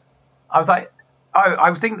 I was like, "Oh,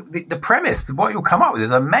 I think the premise, what you'll come up with,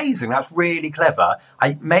 is amazing. That's really clever.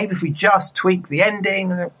 Maybe if we just tweak the ending,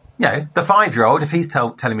 the 5-year-old, if he's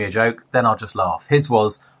telling me a joke, then I'll just laugh." His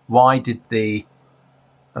was, why did the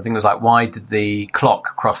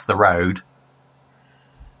clock cross the road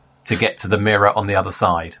to get to the mirror on the other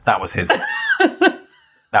side? That was his.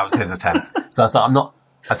 That was his attempt. So I was like,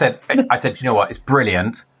 I said, you know what? It's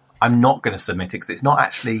brilliant. I'm not going to submit it because it's not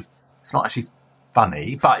actually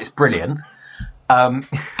funny, but it's brilliant.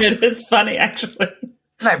 It is funny, actually.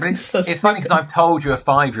 No, but it's funny because I've told you a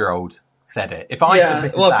 5-year-old said it. If I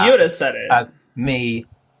submitted if you would have said it as me,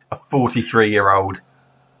 a 43-year-old,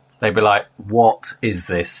 they'd be like, "What is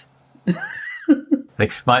this?"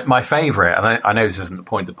 My favourite, and I know this isn't the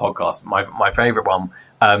point of the podcast, but my favourite one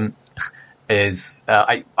is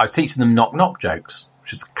I was teaching them knock-knock jokes,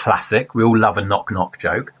 which is a classic. We all love a knock-knock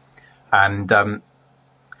joke. And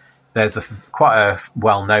there's quite a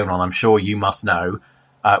well-known one, I'm sure you must know.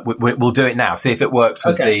 We'll do it now, see if it works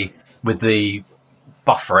with the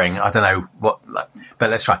buffering. I don't know what, but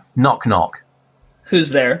let's try. Knock-knock. Who's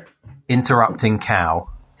there? Interrupting cow.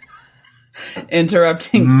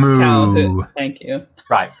 Interrupting Moo. cow. Thank you.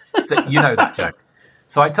 Right. So you know that joke.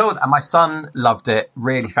 So I told, and my son loved it,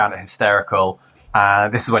 really found it hysterical.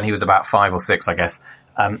 This is when he was about 5 or 6, I guess.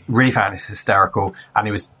 Really found it hysterical, and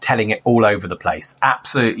he was telling it all over the place.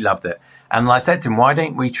 Absolutely loved it. And I said to him, "Why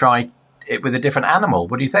don't we try it with a different animal?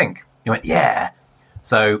 What do you think?" He went, "Yeah."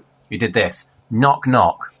 So we did this. Knock,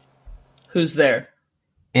 knock. Who's there?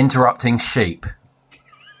 Interrupting sheep.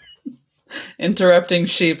 Interrupting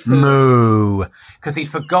sheep. Moo. Because he'd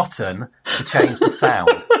forgotten to change the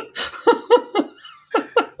sound.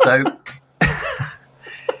 So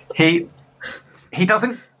he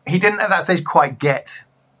didn't at that stage quite get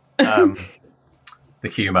the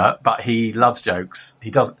humour, but he loves jokes. He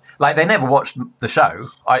does, like, they never watched the show.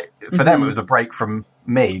 For them, it was a break from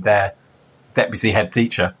me, their deputy head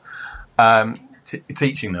teacher,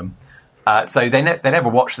 teaching them. So they never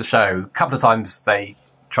watched the show. A couple of times they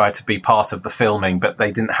tried to be part of the filming, but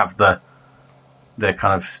they didn't have the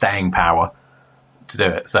kind of staying power to do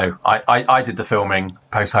it. So I did the filming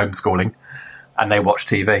post homeschooling, and they watched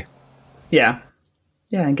TV. Yeah,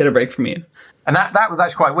 and get a break from you. And that was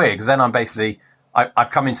actually quite weird, because then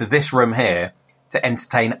I've come into this room here to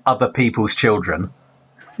entertain other people's children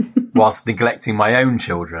whilst neglecting my own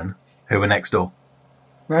children who were next door.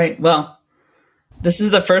 Right. Well, this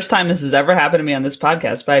is the first time this has ever happened to me on this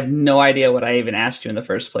podcast, but I have no idea what I even asked you in the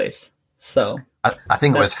first place. So I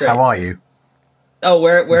think it was, great. How are you? Oh,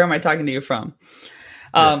 where am I talking to you from?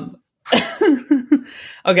 Yeah.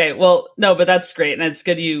 Okay, well, no, but that's great, and it's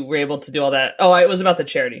good you were able to do all that. Oh, it was about the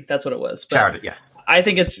charity. That's what it was. But charity, yes. I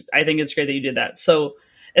think it's great that you did that. So,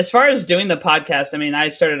 as far as doing the podcast, I mean, I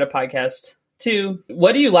started a podcast too.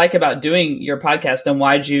 What do you like about doing your podcast, and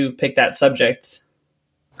why'd you pick that subject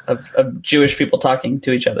of Jewish people talking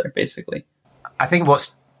to each other, basically? I think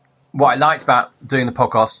what I liked about doing the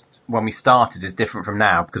podcast when we started is different from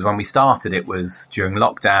now, because when we started, it was during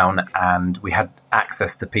lockdown, and we had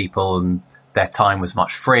access to people, and their time was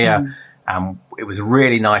much freer, and it was a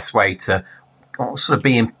really nice way to sort of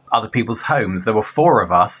be in other people's homes. There were 4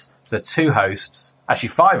 of us, so 2 hosts, actually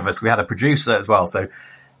 5 of us. We had a producer as well, so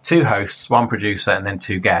 2 hosts, 1 producer, and then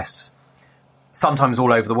 2 guests, sometimes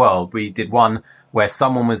all over the world. We did one where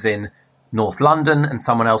someone was in North London and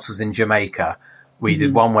someone else was in Jamaica. We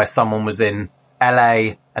did one where someone was in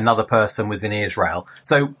LA, another person was in Israel.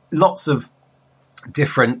 So lots of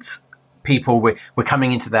different people. We're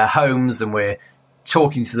coming into their homes and we're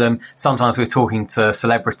talking to them. Sometimes we're talking to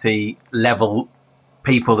celebrity level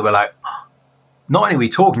people that we're like, oh, not only are we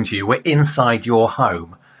talking to you, we're inside your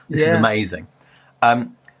home. This is amazing.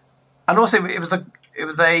 And also it was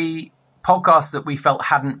a podcast that we felt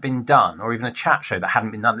hadn't been done, or even a chat show that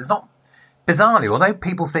hadn't been done. There's not, bizarrely, although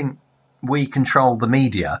people think we control the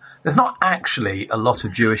media, there's not actually a lot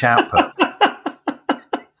of Jewish output.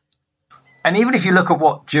 And even if you look at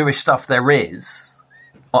what Jewish stuff there is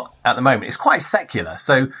at the moment, it's quite secular.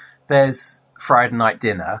 So there's Friday Night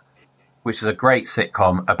Dinner, which is a great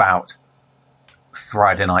sitcom about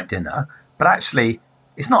Friday night dinner, but actually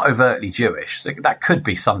it's not overtly Jewish. That could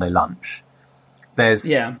be Sunday Lunch.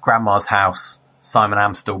 There's Grandma's House, Simon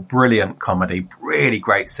Amstel, brilliant comedy, really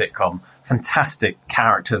great sitcom, fantastic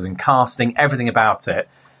characters and casting, everything about it.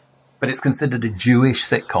 But it's considered a Jewish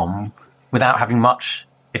sitcom without having much,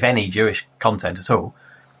 if any, Jewish content at all.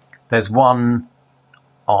 There's one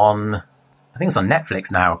on, I think it's on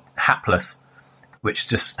Netflix now, Hapless, which is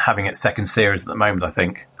just having its second series at the moment, I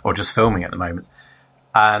think, or just filming at the moment.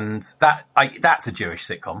 And that's a Jewish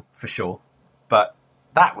sitcom for sure. But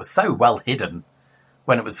that was so well hidden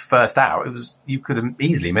when it was first out. You could have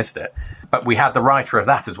easily missed it. But we had the writer of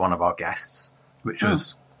that as one of our guests, which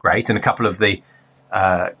was great, and a couple of the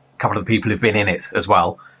people who've been in it as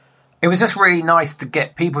well. It was just really nice to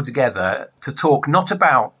get people together to talk not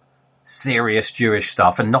about serious Jewish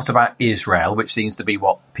stuff and not about Israel, which seems to be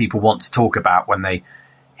what people want to talk about when they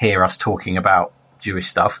hear us talking about Jewish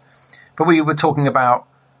stuff. But we were talking about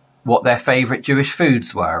what their favourite Jewish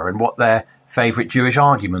foods were and what their favourite Jewish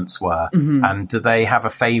arguments were. Mm-hmm. And do they have a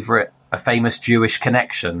famous Jewish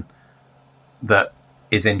connection that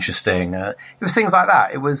is interesting? It was things like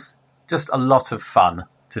that. It was just a lot of fun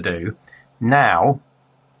to do. Now,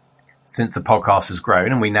 since the podcast has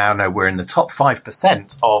grown, and we now know we're in the top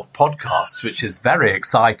 5% of podcasts, which is very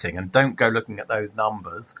exciting, and don't go looking at those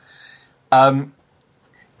numbers.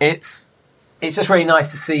 It's just really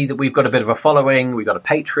nice to see that we've got a bit of a following. We've got a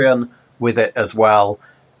Patreon with it as well,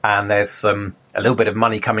 and there's a little bit of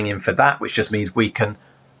money coming in for that, which just means we can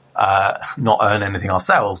not earn anything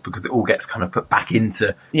ourselves, because it all gets kind of put back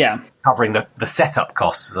into covering the setup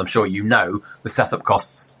costs. As I'm sure you know, the setup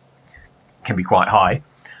costs can be quite high.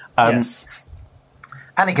 Yes.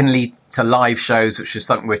 And it can lead to live shows, which is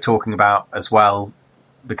something we're talking about as well,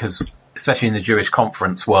 because especially in the Jewish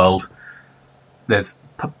conference world, there's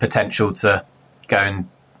potential to go and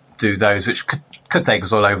do those, which could take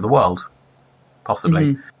us all over the world,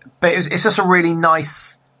 possibly. Mm-hmm. But it's just a really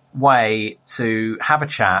nice way to have a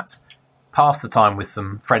chat, pass the time with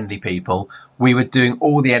some friendly people. We were doing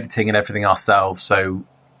all the editing and everything ourselves, so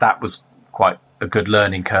that was quite a good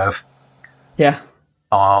learning curve. Yeah.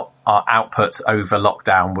 Our output over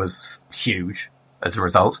lockdown was huge as a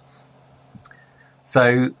result.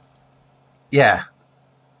 So, yeah.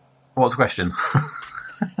 What was the question?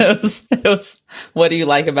 It was, what do you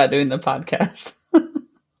like about doing the podcast?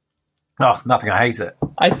 Oh, nothing. I hate it.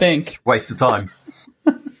 I think. It's a waste of time.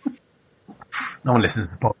 No one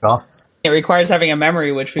listens to podcasts. It requires having a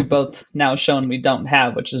memory, which we've both now shown we don't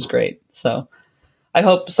have, which is great. So I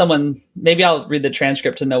hope maybe I'll read the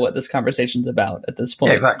transcript to know what this conversation's about at this point.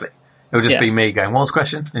 Yeah, exactly. It'll just be me going, what was the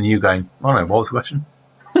question? And you going, oh no, what was the question?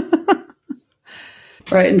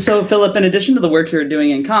 Right. And so, Philip, in addition to the work you're doing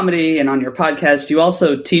in comedy and on your podcast, you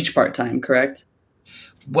also teach part-time, correct?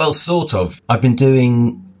 Well, sort of. I've been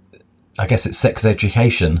doing, I guess it's sex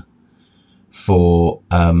education for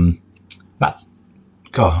about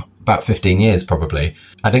 15 years, probably.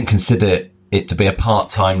 I don't consider it to be a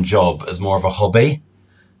part-time job, as more of a hobby.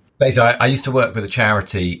 Basically, I used to work with a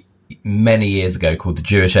charity many years ago called the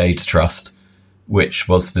Jewish AIDS Trust, which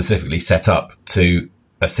was specifically set up to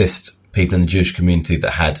assist people in the Jewish community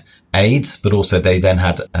that had AIDS, but also they then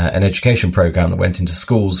had an education program that went into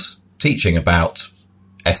schools teaching about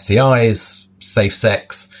STIs, safe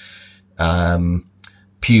sex,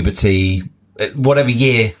 puberty, whatever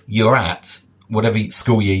year you're at, whatever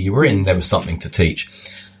school year you were in, there was something to teach.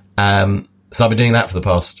 So I've been doing that for the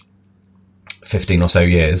past 15 or so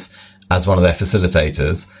years as one of their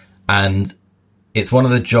facilitators. And it's one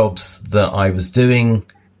of the jobs that I was doing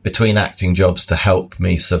between acting jobs to help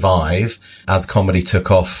me survive as comedy took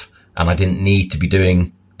off and I didn't need to be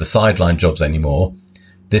doing the sideline jobs anymore.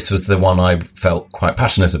 This was the one I felt quite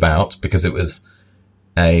passionate about because it was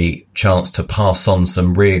a chance to pass on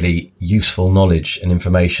some really useful knowledge and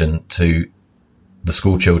information to the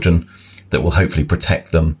school children that will hopefully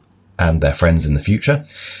protect them and their friends in the future.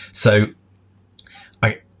 So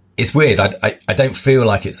it's weird. I don't feel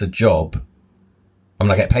like it's a job. I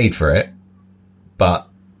mean, I get paid for it, but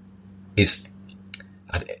it's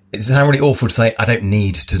really awful to say I don't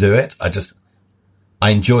need to do it. I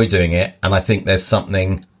enjoy doing it. And I think there's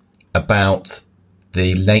something about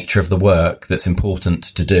the nature of the work that's important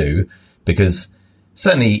to do, because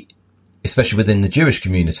certainly, especially within the Jewish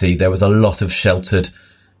community, there was a lot of sheltered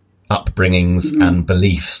upbringings and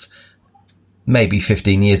beliefs maybe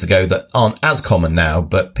 15 years ago that aren't as common now,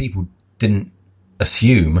 but people didn't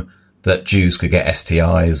assume that Jews could get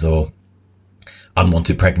STIs or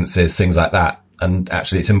unwanted pregnancies, things like that. And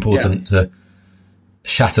actually it's important to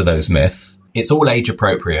shatter those myths. It's all age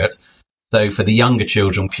appropriate. So for the younger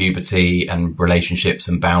children, puberty and relationships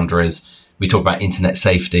and boundaries, we talk about internet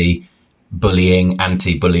safety, bullying,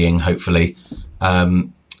 anti-bullying, hopefully,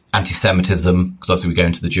 anti-Semitism, because obviously we go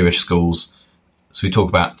into the Jewish schools. So we talk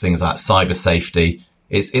about things like cyber safety.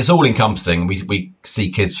 It's all encompassing. We see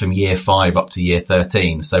kids from year 5 up to year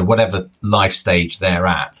 13. So whatever life stage they're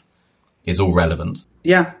at is all relevant.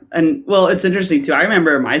 Yeah. And well, it's interesting too. I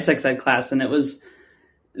remember my sex ed class, and it was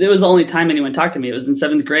the only time anyone talked to me. It was in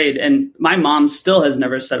 7th grade. And my mom still has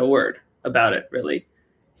never said a word about it, really.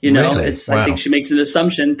 You know, Really? I Wow. think she makes an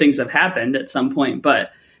assumption things have happened at some point,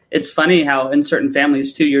 but it's funny how in certain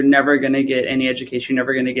families too, you're never going to get any education, you're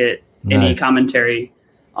never going to get any commentary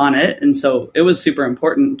on it. And so it was super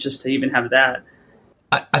important just to even have that.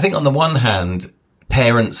 I think on the one hand,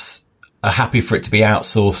 parents are happy for it to be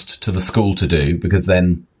outsourced to the school to do, because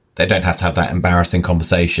then they don't have to have that embarrassing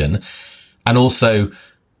conversation. And also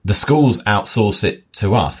the schools outsource it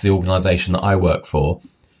to us, the organisation that I work for.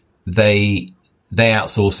 They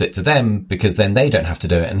outsource it to them because then they don't have to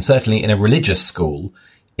do it. And certainly in a religious school,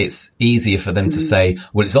 it's easier for them to say,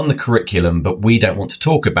 well, it's on the curriculum, but we don't want to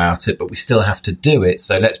talk about it, but we still have to do it.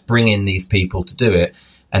 So let's bring in these people to do it.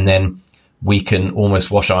 And then we can almost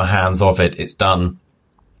wash our hands of it. It's done.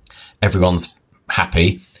 Everyone's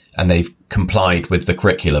happy and they've complied with the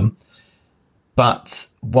curriculum. But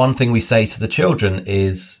one thing we say to the children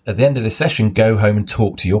is, at the end of this session, go home and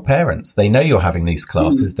talk to your parents. They know you're having these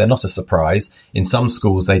classes. They're not a surprise. In some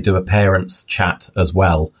schools, they do a parents' chat as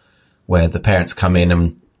well, where the parents come in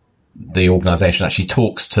and the organisation actually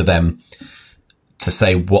talks to them to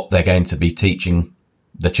say what they're going to be teaching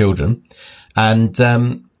the children. And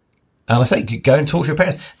I say, go and talk to your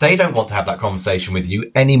parents. They don't want to have that conversation with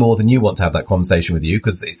you any more than you want to have that conversation with you,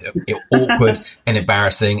 because it's awkward and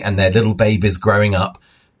embarrassing and they're little babies growing up.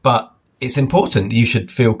 But it's important that you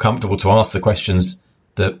should feel comfortable to ask the questions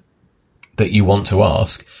that you want to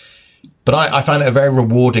ask. But I find it a very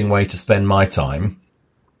rewarding way to spend my time,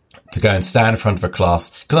 to go and stand in front of a class,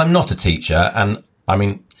 because I'm not a teacher. And I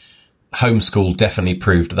mean, homeschool definitely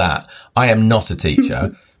proved that. I am not a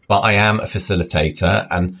teacher. But I am a facilitator,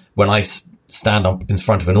 and when I stand up in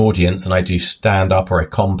front of an audience and I do stand up or a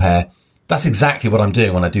compare, that's exactly what I'm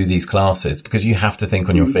doing when I do these classes, because you have to think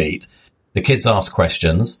on your feet. The kids ask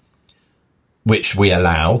questions, which we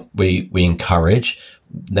allow, we encourage.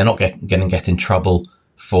 They're not going to get in trouble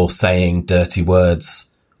for saying dirty words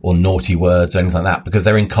or naughty words or anything like that, because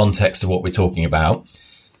they're in context of what we're talking about.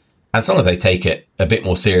 And as long as they take it a bit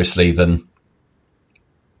more seriously than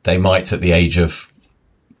they might at the age of,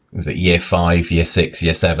 was it year 5, year 6,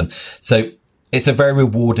 year 7? So it's a very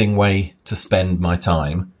rewarding way to spend my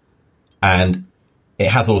time. And it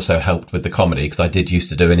has also helped with the comedy, because I did used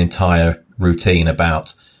to do an entire routine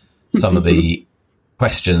about some of the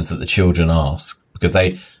questions that the children ask, because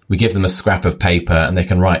we give them a scrap of paper and they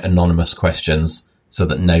can write anonymous questions so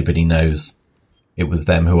that nobody knows it was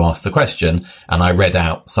them who asked the question. And I read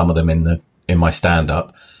out some of them in my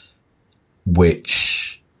stand-up,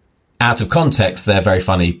 which, out of context, they're very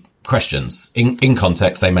funny questions. In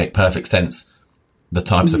context, they make perfect sense, the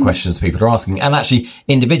types of questions people are asking. And actually,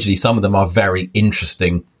 individually, some of them are very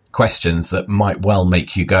interesting questions that might well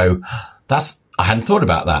make you go, I hadn't thought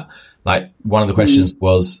about that. Like, one of the questions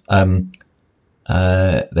was, they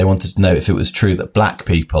wanted to know if it was true that black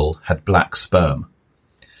people had black sperm.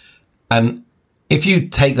 And if you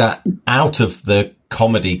take that out of the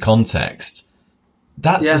comedy context,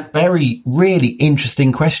 that's a very, really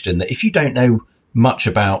interesting question, that if you don't know much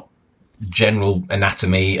about general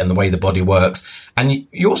anatomy and the way the body works, and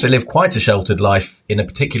you also live quite a sheltered life in a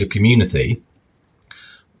particular community,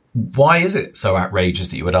 why is it so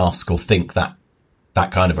outrageous that you would ask or think that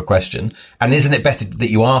kind of a question? And isn't it better that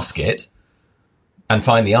you ask it and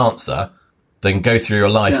find the answer than go through your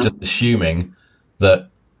life just assuming that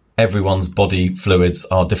everyone's body fluids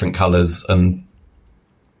are different colours? And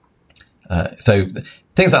so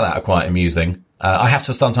things like that are quite amusing. I have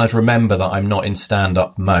to sometimes remember that I'm not in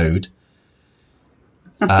stand-up mode.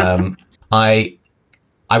 I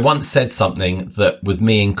once said something that was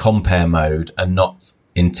me in compare mode and not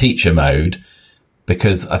in teacher mode,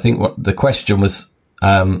 because I think what the question was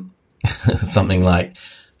something like,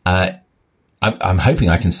 I'm hoping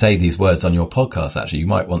I can say these words on your podcast. Actually, you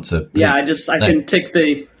might want to. Yeah, I can tick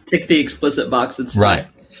the explicit box. It's right.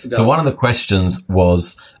 So one of the questions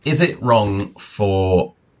was, is it wrong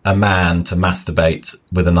for a man to masturbate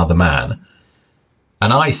with another man?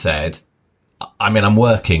 And I said, I mean, I'm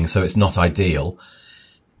working, so it's not ideal.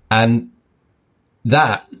 And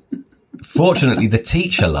that, fortunately, the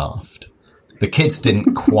teacher laughed. The kids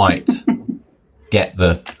didn't quite get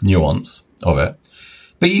the nuance of it.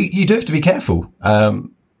 But you do have to be careful.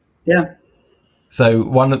 Yeah. So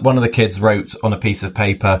one of the kids wrote on a piece of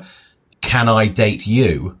paper, "Can I date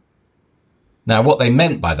you?" Now, what they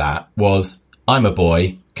meant by that was, I'm a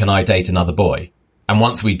boy, can I date another boy? And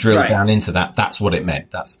once we drilled down into that, that's what it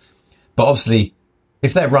meant. But obviously,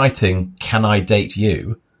 if they're writing, "Can I date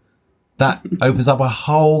you?" that opens up a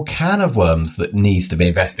whole can of worms that needs to be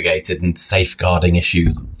investigated, and safeguarding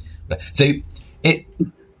issues. So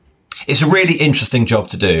it's a really interesting job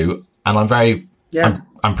to do, and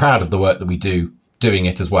I'm proud of the work that we do doing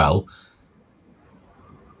it as well.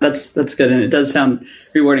 That's good, and it does sound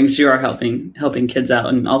rewarding because you are helping kids out,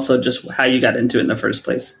 and also just how you got into it in the first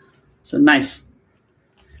place. So nice.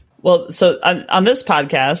 Well, so on this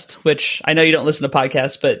podcast, which I know you don't listen to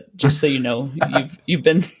podcasts, but just so you know, you've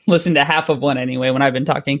been listening to half of one anyway when I've been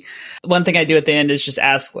talking. One thing I do at the end is just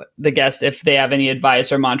ask the guest if they have any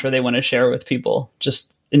advice or mantra they want to share with people,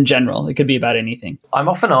 just in general. It could be about anything. I'm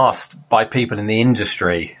often asked by people in the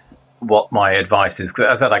industry what my advice is. Because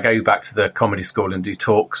as I said, I go back to the comedy school and do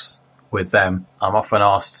talks with them. I'm often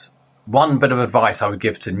asked one bit of advice I would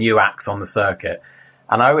give to new acts on the circuit.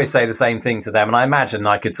 And I always say the same thing to them. And I imagine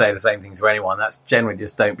I could say the same thing to anyone. That's generally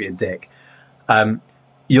just don't be a dick.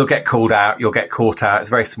 You'll get called out. You'll get caught out. It's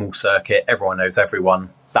a very small circuit. Everyone knows everyone.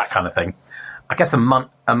 That kind of thing. I guess a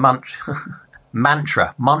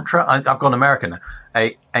mantra. I've gone American.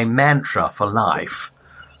 A mantra for life.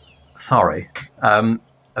 Sorry.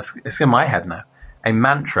 It's in my head now. A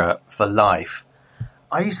mantra for life.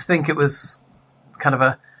 I used to think it was kind of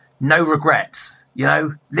a no regrets.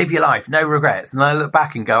 Live your life, no regrets. And then I look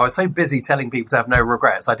back and go, I was so busy telling people to have no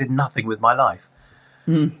regrets, I did nothing with my life.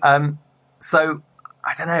 So,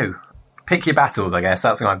 I don't know. Pick your battles, I guess.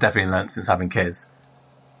 That's what I've definitely learned since having kids.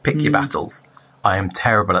 Pick your battles. I am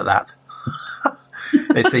terrible at that.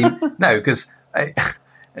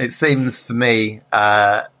 It seems for me,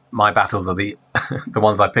 my battles are the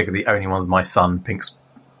ones I pick are the only ones my son picks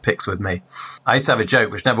with me. I used to have a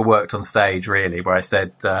joke, which never worked on stage, really, where I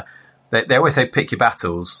said... They always say pick your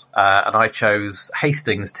battles, and I chose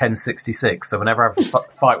Hastings 1066. So whenever I have a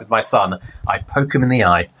fight with my son, I poke him in the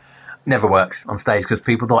eye. Never worked on stage because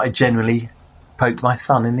people thought I generally poked my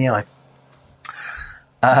son in the eye.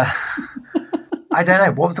 I don't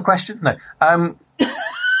know. What was the question? No.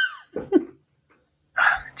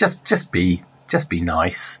 Just be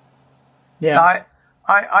nice. Yeah.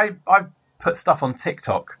 I put stuff on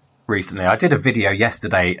TikTok recently. I did a video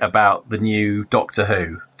yesterday about the new Doctor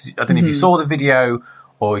Who. I don't know if you saw the video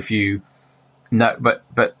or if you know, but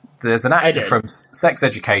there's an actor from Sex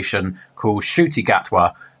Education called Ncuti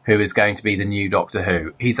Gatwa who is going to be the new Doctor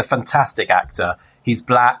Who. He's a fantastic actor. He's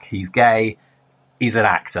black. He's gay. He's an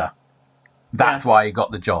actor. That's why he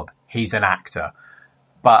got the job. He's an actor.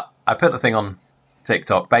 But I put a thing on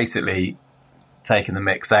TikTok basically taking the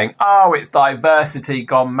mix saying, oh, it's diversity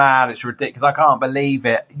gone mad. It's ridiculous. I can't believe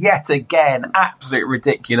it. Yet again, absolutely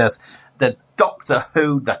ridiculous. The Doctor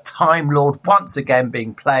Who, the Time Lord, once again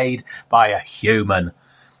being played by a human.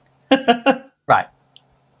 Right.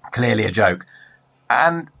 Clearly a joke.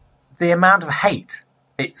 And the amount of hate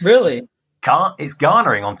it's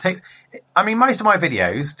garnering on TikTok. I mean, most of my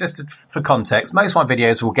videos, for context, most of my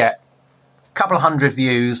videos will get a couple of hundred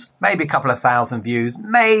views, maybe a couple of thousand views,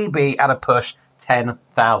 maybe at a push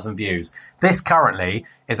 10,000 views. This currently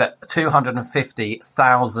is at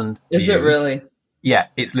 250,000 views. Is it really? Yeah,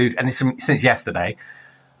 it's lewd, and it's since yesterday.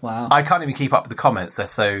 Wow. I can't even keep up with the comments. They're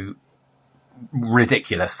so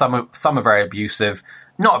ridiculous. Some are very abusive,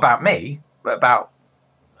 not about me, but about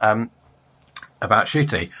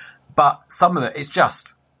Ncuti. But some of it's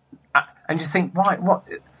just, and you think, why? What?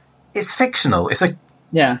 It's fictional. It's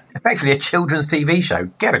effectively a children's TV show.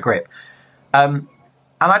 Get a grip. And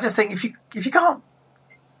I just think if you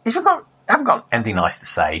haven't got anything nice to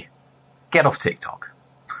say, get off TikTok.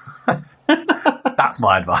 That's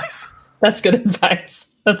my advice. That's good advice.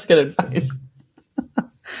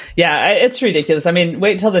 Yeah, it's ridiculous. I mean,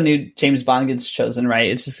 wait till the new James Bond gets chosen, right?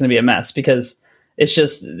 It's just going to be a mess because it's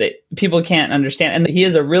just that people can't understand. And he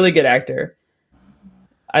is a really good actor.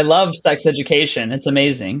 I love Sex Education. It's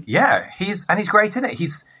amazing. Yeah, he's great in it.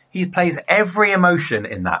 He plays every emotion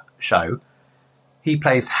in that show. He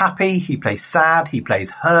plays happy. He plays sad. He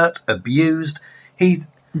plays hurt, abused. He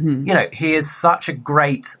is such a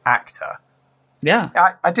great actor. Yeah.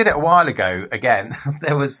 I did it a while ago. Again,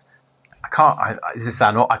 there was, I can't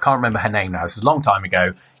remember her name now. This is a long time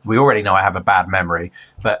ago. We already know I have a bad memory,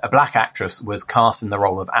 but a black actress was cast in the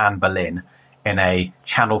role of Anne Boleyn in a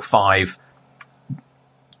Channel 5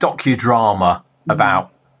 docudrama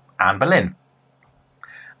about Anne Boleyn.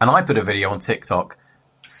 And I put a video on TikTok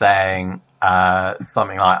saying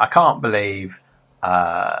something like, I can't believe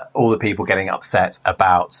all the people getting upset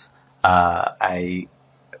about a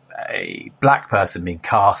black person being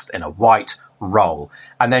cast in a white role,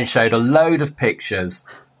 and then showed a load of pictures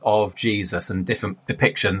of Jesus and different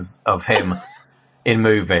depictions of him in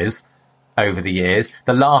movies over the years.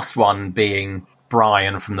 The last one being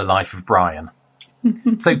Brian from The Life of Brian.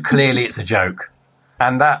 So clearly it's a joke.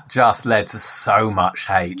 And that just led to so much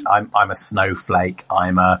hate. I'm a snowflake.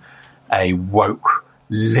 I'm a woke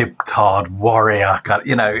libtard warrior.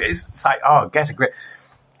 It's like, get a grip.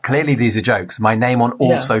 Clearly these are jokes. My name on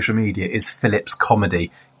all social media is Phillips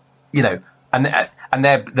Comedy. you know, and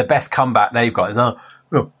the best comeback they've got is, oh,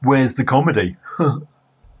 where's the comedy? You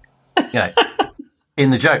know, in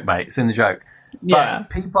the joke, mate. It's in the joke. Yeah. But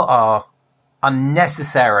people are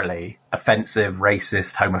unnecessarily offensive,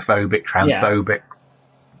 racist, homophobic, transphobic,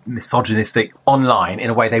 misogynistic online in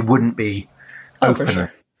a way they wouldn't be open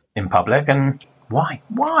in public. And why?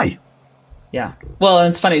 Yeah. Well, and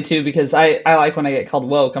it's funny too, because I like when I get called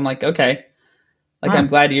woke. I'm like, okay, like I'm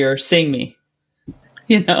glad you're seeing me.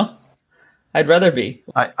 You know, I'd rather be.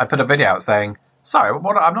 I put a video out saying, sorry,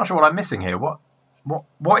 I'm not sure what I'm missing here.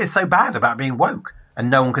 What is so bad about being woke? And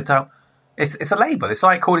no one could tell. It's a label. It's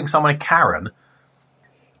like calling someone a Karen,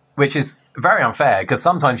 which is very unfair, because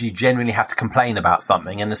sometimes you genuinely have to complain about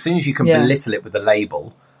something, and as soon as you can belittle it with a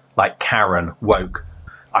label like Karen, woke,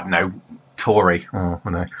 I don't know, Tory, oh, I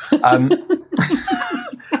know.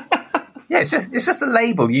 Yeah, it's just a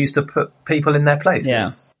label used to put people in their place. Yeah.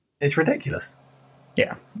 It's ridiculous.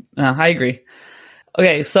 Yeah, I agree.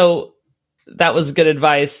 Okay, so that was good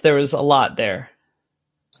advice. There was a lot there.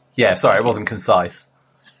 Yeah, sorry, it wasn't concise.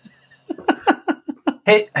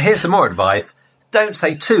 Here's some more advice. Don't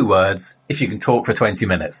say 2 words if you can talk for 20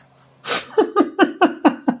 minutes.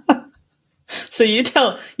 So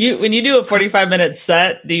when you do a 45-minute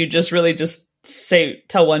set, do you just really just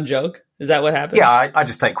tell one joke? Is that what happens? Yeah, I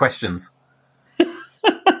just take questions.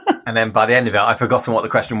 And then by the end of it, I've forgotten what the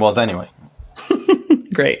question was anyway.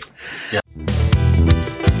 Great. Yeah.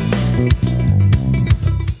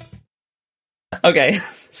 Okay,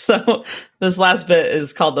 so this last bit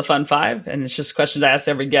is called the Fun 5, and it's just questions I ask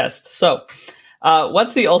every guest. So,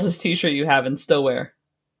 what's the oldest T-shirt you have and still wear?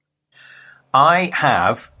 I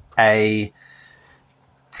have a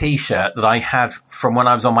T-shirt that I had from when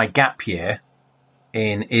I was on my gap year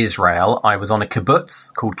in Israel. I was on a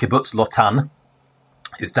kibbutz called Kibbutz Lotan.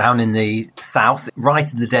 It's down in the south,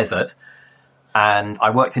 right in the desert. And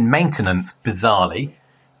I worked in maintenance, bizarrely,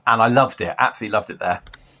 and I loved it, absolutely loved it there.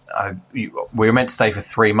 We were meant to stay for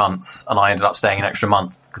 3 months, and I ended up staying an extra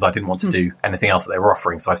month because I didn't want to do anything else that they were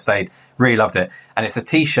offering. So I stayed, really loved it. And it's a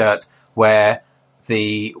T-shirt where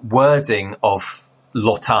the wording of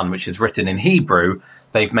Lotan, which is written in Hebrew,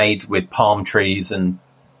 they've made with palm trees, and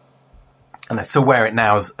I still wear it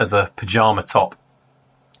now as a pajama top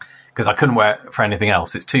because I couldn't wear it for anything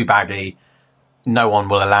else. It's too baggy. No one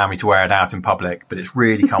will allow me to wear it out in public, but it's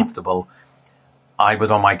really comfortable. I was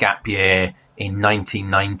on my gap year in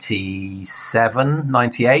 1997,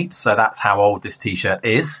 98, so that's how old this T-shirt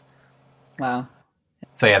is. Wow.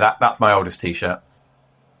 So yeah, that's my oldest T-shirt.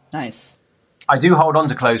 Nice. I do hold on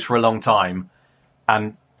to clothes for a long time,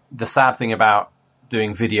 and the sad thing about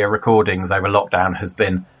doing video recordings over lockdown has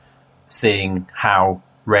been seeing how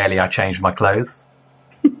rarely I change my clothes.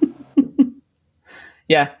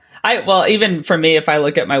 Yeah. Well, even for me, if I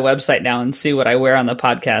look at my website now and see what I wear on the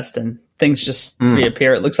podcast and things just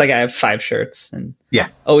reappear, it looks like I have 5 shirts and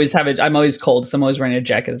always have it. I'm always cold, so I'm always wearing a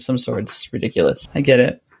jacket of some sort. It's ridiculous. I get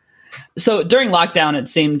it. So during lockdown, it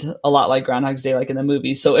seemed a lot like Groundhog's Day, like in the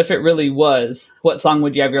movie. So if it really was, what song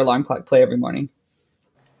would you have your alarm clock play every morning?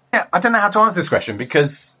 Yeah, I don't know how to answer this question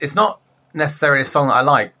because it's not necessarily a song that I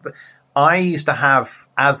like. But I used to have,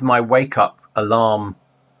 as my wake-up alarm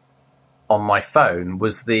on my phone,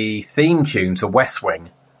 was the theme tune to West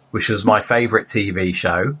Wing, which was my favourite TV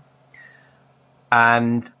show.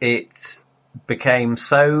 And it became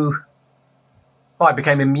I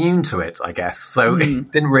became immune to it, I guess. So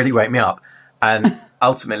it didn't really wake me up. And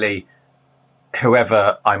ultimately,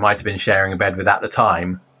 whoever I might have been sharing a bed with at the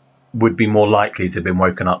time would be more likely to have been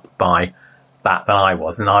woken up by that than I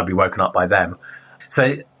was, and I'd be woken up by them.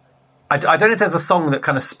 So I don't know if there's a song that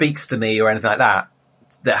kind of speaks to me or anything like that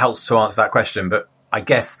helps to answer that question. But I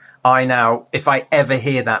guess I now, if I ever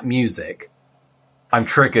hear that music, I'm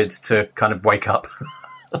triggered to kind of wake up.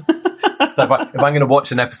 So if I'm going to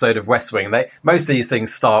watch an episode of West Wing, most of these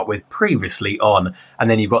things start with previously on, and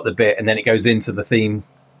then you've got the bit, and then it goes into the theme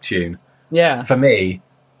tune. Yeah. For me,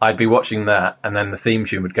 I'd be watching that, and then the theme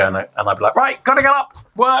tune would go, and I'd be like, right, gotta get up,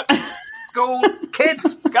 work, school,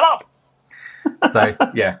 kids, get up. So,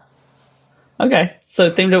 yeah. Okay. So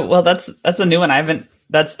that's a new one.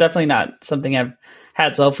 That's definitely not something I've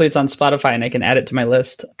had, so hopefully it's on Spotify and I can add it to my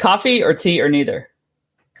list. Coffee or tea or neither?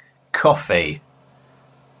 Coffee.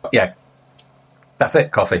 Yeah. That's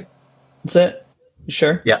it, coffee. That's it? You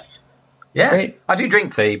sure? Yeah. Yeah. Great. I do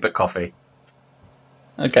drink tea, but coffee.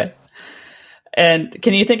 Okay. And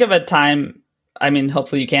can you think of a time, I mean,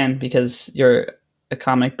 hopefully you can because you're a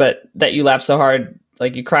comic, but that you laughed so hard,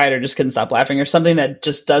 like you cried or just couldn't stop laughing, or something that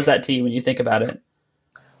just does that to you when you think about it?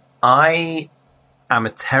 I am a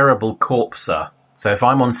terrible corpser. So if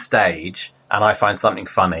I'm on stage and I find something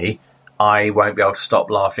funny, I won't be able to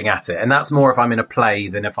stop laughing at it. And that's more if I'm in a play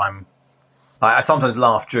than if I sometimes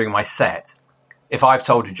laugh during my set. If I've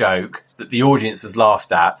told a joke that the audience has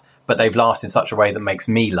laughed at, but they've laughed in such a way that makes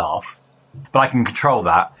me laugh, but I can control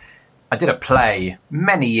that. I did a play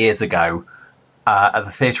many years ago at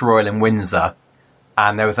the Theatre Royal in Windsor,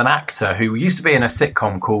 and there was an actor who used to be in a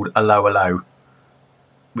sitcom called 'Allo 'Allo,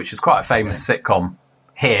 which is quite a famous sitcom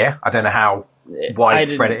here. I don't know how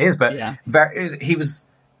widespread it is, but he was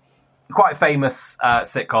quite a famous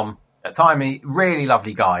sitcom at the time. He, really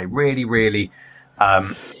lovely guy, really, really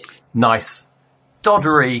nice,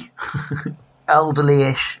 doddery,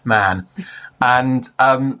 elderly-ish man. And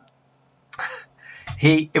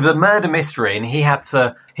it was a murder mystery, and he had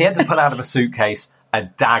to pull out of a suitcase a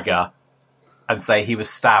dagger and say he was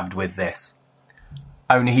stabbed with this.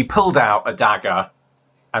 Only he pulled out a dagger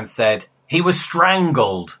and said he was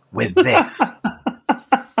strangled with this.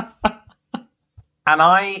 And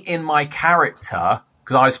I, in my character,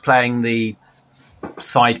 because I was playing the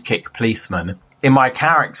sidekick policeman, in my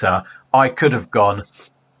character, I could have gone,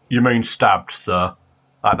 "You mean stabbed, sir?"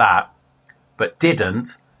 like that, but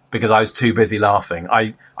didn't, because I was too busy laughing.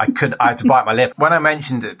 I had to bite my lip. When I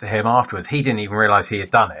mentioned it to him afterwards, he didn't even realise he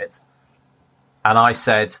had done it. And I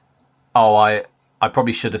said, "Oh, I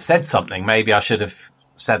probably should have said something. Maybe I should have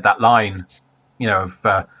said that line,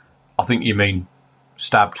 I think you mean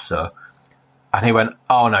stabbed, sir." And he went,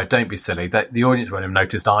 "Oh no, don't be silly. The audience won't have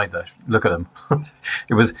noticed either. Look at them."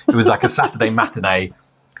 It was like a Saturday matinee.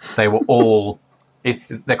 They were all,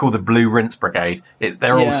 they're called the Blue Rinse Brigade.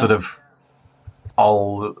 They're all sort of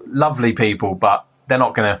old, lovely people, but they're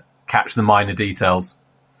not going to catch the minor details.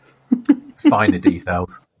 Finer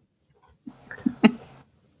details.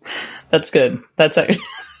 That's good. That's actually,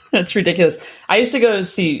 that's ridiculous. I used to go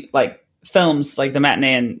see like films like the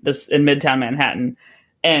matinee in Midtown Manhattan,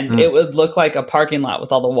 and it would look like a parking lot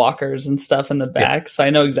with all the walkers and stuff in the back. Yeah. So I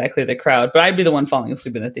know exactly the crowd, but I'd be the one falling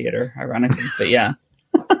asleep in the theater, ironically. But yeah.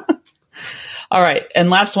 All right. And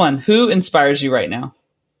last one, who inspires you right now?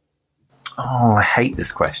 Oh, I hate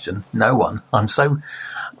this question. No one. I'm so,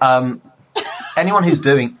 anyone who's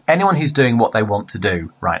doing what they want to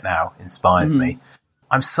do right now inspires me.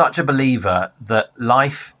 I'm such a believer that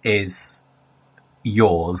life is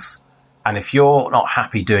yours. And if you're not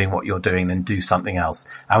happy doing what you're doing, then do something else.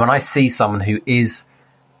 And when I see someone who is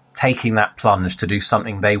taking that plunge to do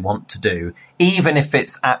something they want to do, even if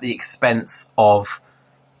it's at the expense of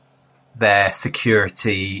their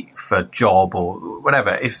security for job or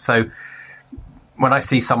whatever. When I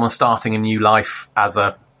see someone starting a new life as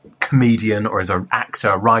a comedian or as an actor,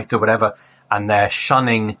 a writer, whatever, and they're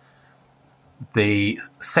shunning the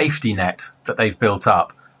safety net that they've built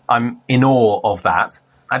up, I'm in awe of that.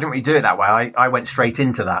 I didn't really do it that way. I went straight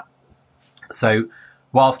into that. So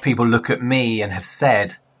whilst people look at me and have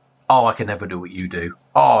said, "Oh, I can never do what you do.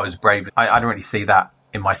 Oh, I was brave," I don't really see that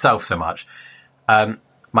in myself so much.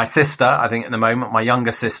 My sister, I think at the moment, my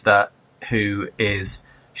younger sister,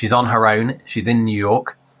 she's on her own. She's in New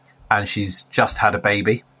York and she's just had a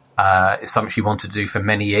baby. It's something she wanted to do for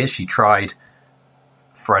many years. She tried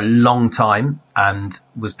for a long time and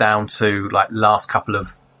was down to like last couple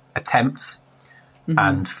of attempts.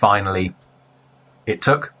 And finally it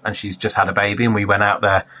took, and she's just had a baby, and we went out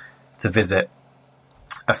there to visit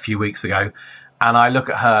a few weeks ago. And I look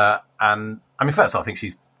at her and, I mean, first of all, I think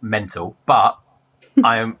she's mental, but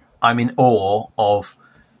I'm in awe of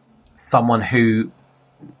someone who,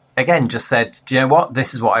 again, just said, "Do you know what?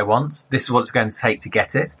 This is what I want. This is what it's going to take to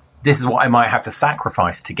get it. This is what I might have to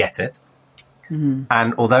sacrifice to get it."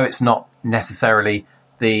 And although it's not necessarily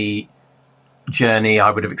the journey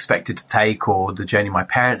I would have expected to take or the journey my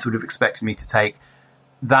parents would have expected me to take,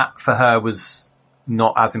 that for her was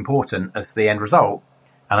not as important as the end result.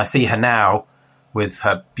 And I see her now with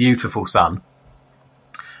her beautiful son,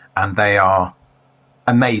 and they are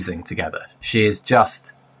amazing together. She is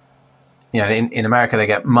just, in America, they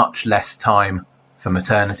get much less time for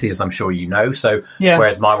maternity, as I'm sure you know. So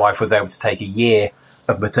whereas my wife was able to take a year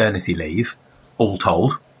of maternity leave, all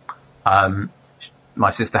told, my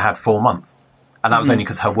sister had 4 months. And that was only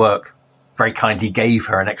because her work very kindly gave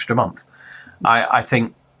her an extra month. I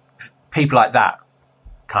think people like that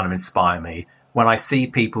kind of inspire me. When I see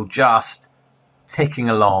people just ticking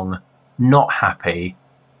along, not happy,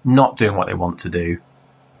 not doing what they want to do,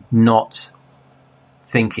 not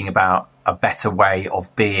thinking about a better way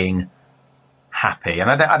of being happy. And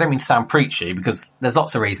I don't mean to sound preachy, because there's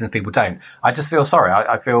lots of reasons people don't. I just feel sorry.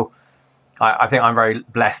 I think I'm very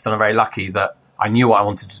blessed and I'm very lucky that I knew what I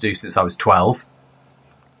wanted to do since I was 12.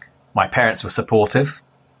 My parents were supportive.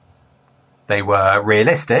 They were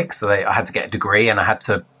realistic, so I had to get a degree and I had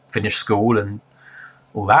to finish school and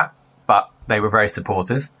all that. But they were very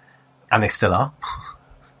supportive, and they still are.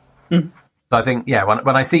 So I think,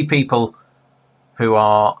 when I see people who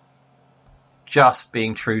are just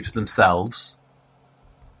being true to themselves,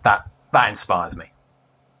 that inspires me.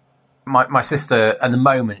 My sister, at the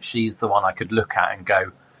moment, she's the one I could look at and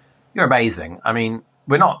go, "You're amazing." I mean,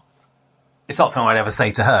 it's not something I'd ever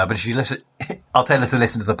say to her, but if you listen, I'll tell her to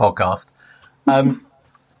listen to the podcast.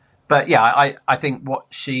 But yeah, I think what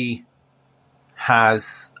she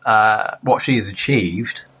has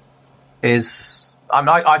achieved is,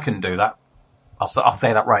 I couldn't do that. I'll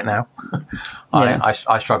say that right now. Yeah.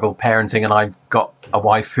 I struggle parenting, and I've got a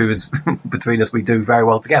wife who is between us. We do very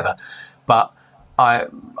well together, but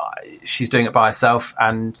she's doing it by herself,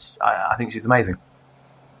 and I think she's amazing.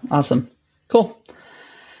 Awesome. Cool.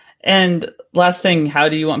 And last thing, how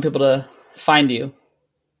do you want people to find you?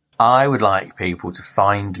 I would like people to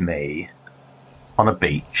find me on a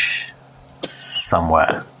beach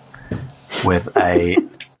somewhere with a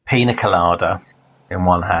pina colada in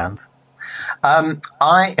one hand. I'm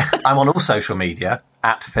on all social media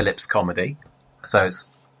at Phillips Comedy, so it's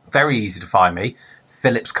very easy to find me.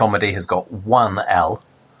 Phillips Comedy has got one L.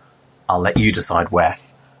 I'll let you decide where.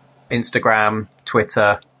 Instagram,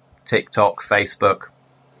 Twitter, TikTok, Facebook,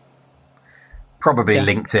 probably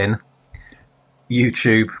LinkedIn,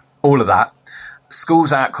 YouTube, all of that.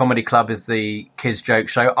 Schools Out Comedy Club is the kids' joke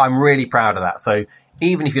show. I'm really proud of that. So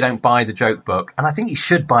even if you don't buy the joke book, and I think you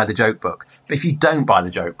should buy the joke book, but if you don't buy the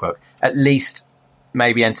joke book, at least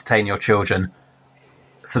maybe entertain your children.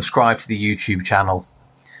 Subscribe to the YouTube channel.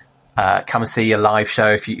 Come and see a live show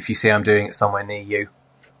if you see I'm doing it somewhere near you.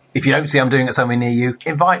 If you don't see I'm doing it somewhere near you,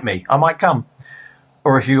 invite me. I might come.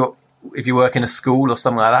 Or if you work in a school or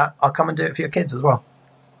something like that, I'll come and do it for your kids as well.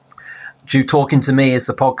 Due Talking to Me is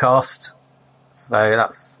the podcast. So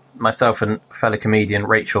that's myself and fellow comedian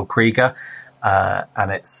Rachel Krieger.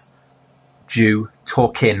 And it's Due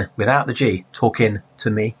Talkin, without the G, Talkin to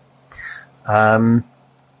Me. What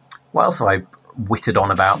else have I witted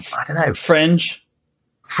on about? I don't know. Fringe.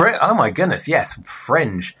 Oh my goodness, yes,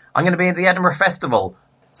 Fringe. I'm going to be at the Edinburgh Festival.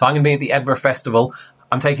 So I'm going to be at the Edinburgh Festival.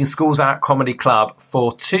 I'm taking Schools Out Comedy Club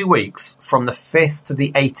for 2 weeks from the 5th to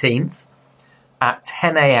the 18th at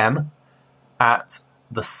 10 a.m. at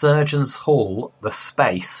the Surgeons Hall, The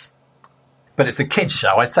Space. But it's a kids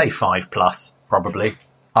show, I'd say 5+, probably.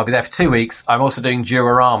 I'll be there for 2 weeks. I'm also doing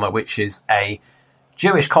Jurorama, which is a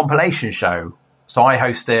Jewish compilation show. So I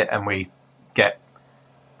host it, and we get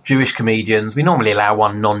Jewish comedians. We normally allow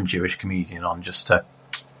one non-Jewish comedian on just to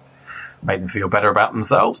make them feel better about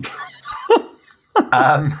themselves.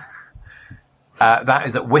 That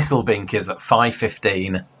is at Whistlebinkers at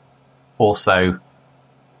 5:15. Also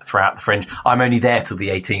throughout the Fringe. I'm only there till the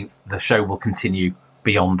 18th. The show will continue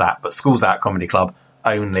beyond that. But Schools Out Comedy Club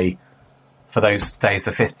only for those days,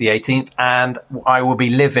 the 5th to the 18th. And I will be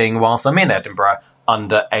living, whilst I'm in Edinburgh,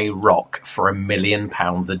 under a rock for £1 million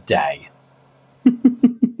a day.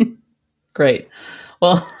 Great.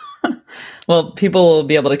 Well, people will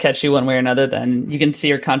be able to catch you one way or another then. You can see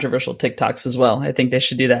your controversial TikToks as well. I think they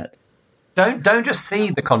should do that. Don't just see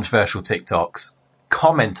the controversial TikToks.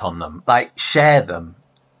 Comment on them. Like, share them.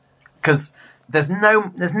 Because there's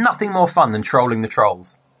nothing more fun than trolling the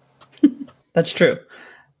trolls. That's true.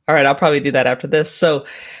 All right, I'll probably do that after this. So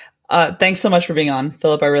thanks so much for being on,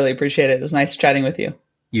 Philip. I really appreciate it. It was nice chatting with you.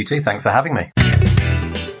 You too. Thanks for having me.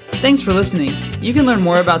 Thanks for listening. You can learn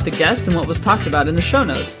more about the guest and what was talked about in the show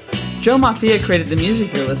notes. Joe Maffia created the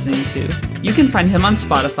music you're listening to. You can find him on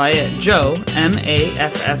Spotify at Joe,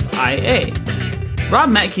 Maffia. Rob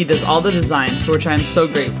Metke does all the design, for which I am so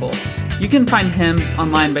grateful. You can find him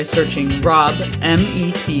online by searching Rob,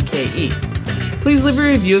 Metke. Please leave a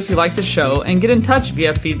review if you like the show, and get in touch if you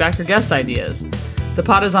have feedback or guest ideas. The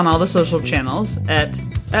pod is on all the social channels at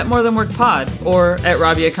More Than Work Pod or at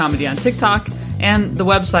Rabia Comedy on TikTok, and the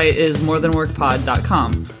website is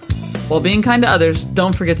morethanworkpod.com. While being kind to others,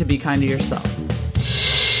 don't forget to be kind to yourself.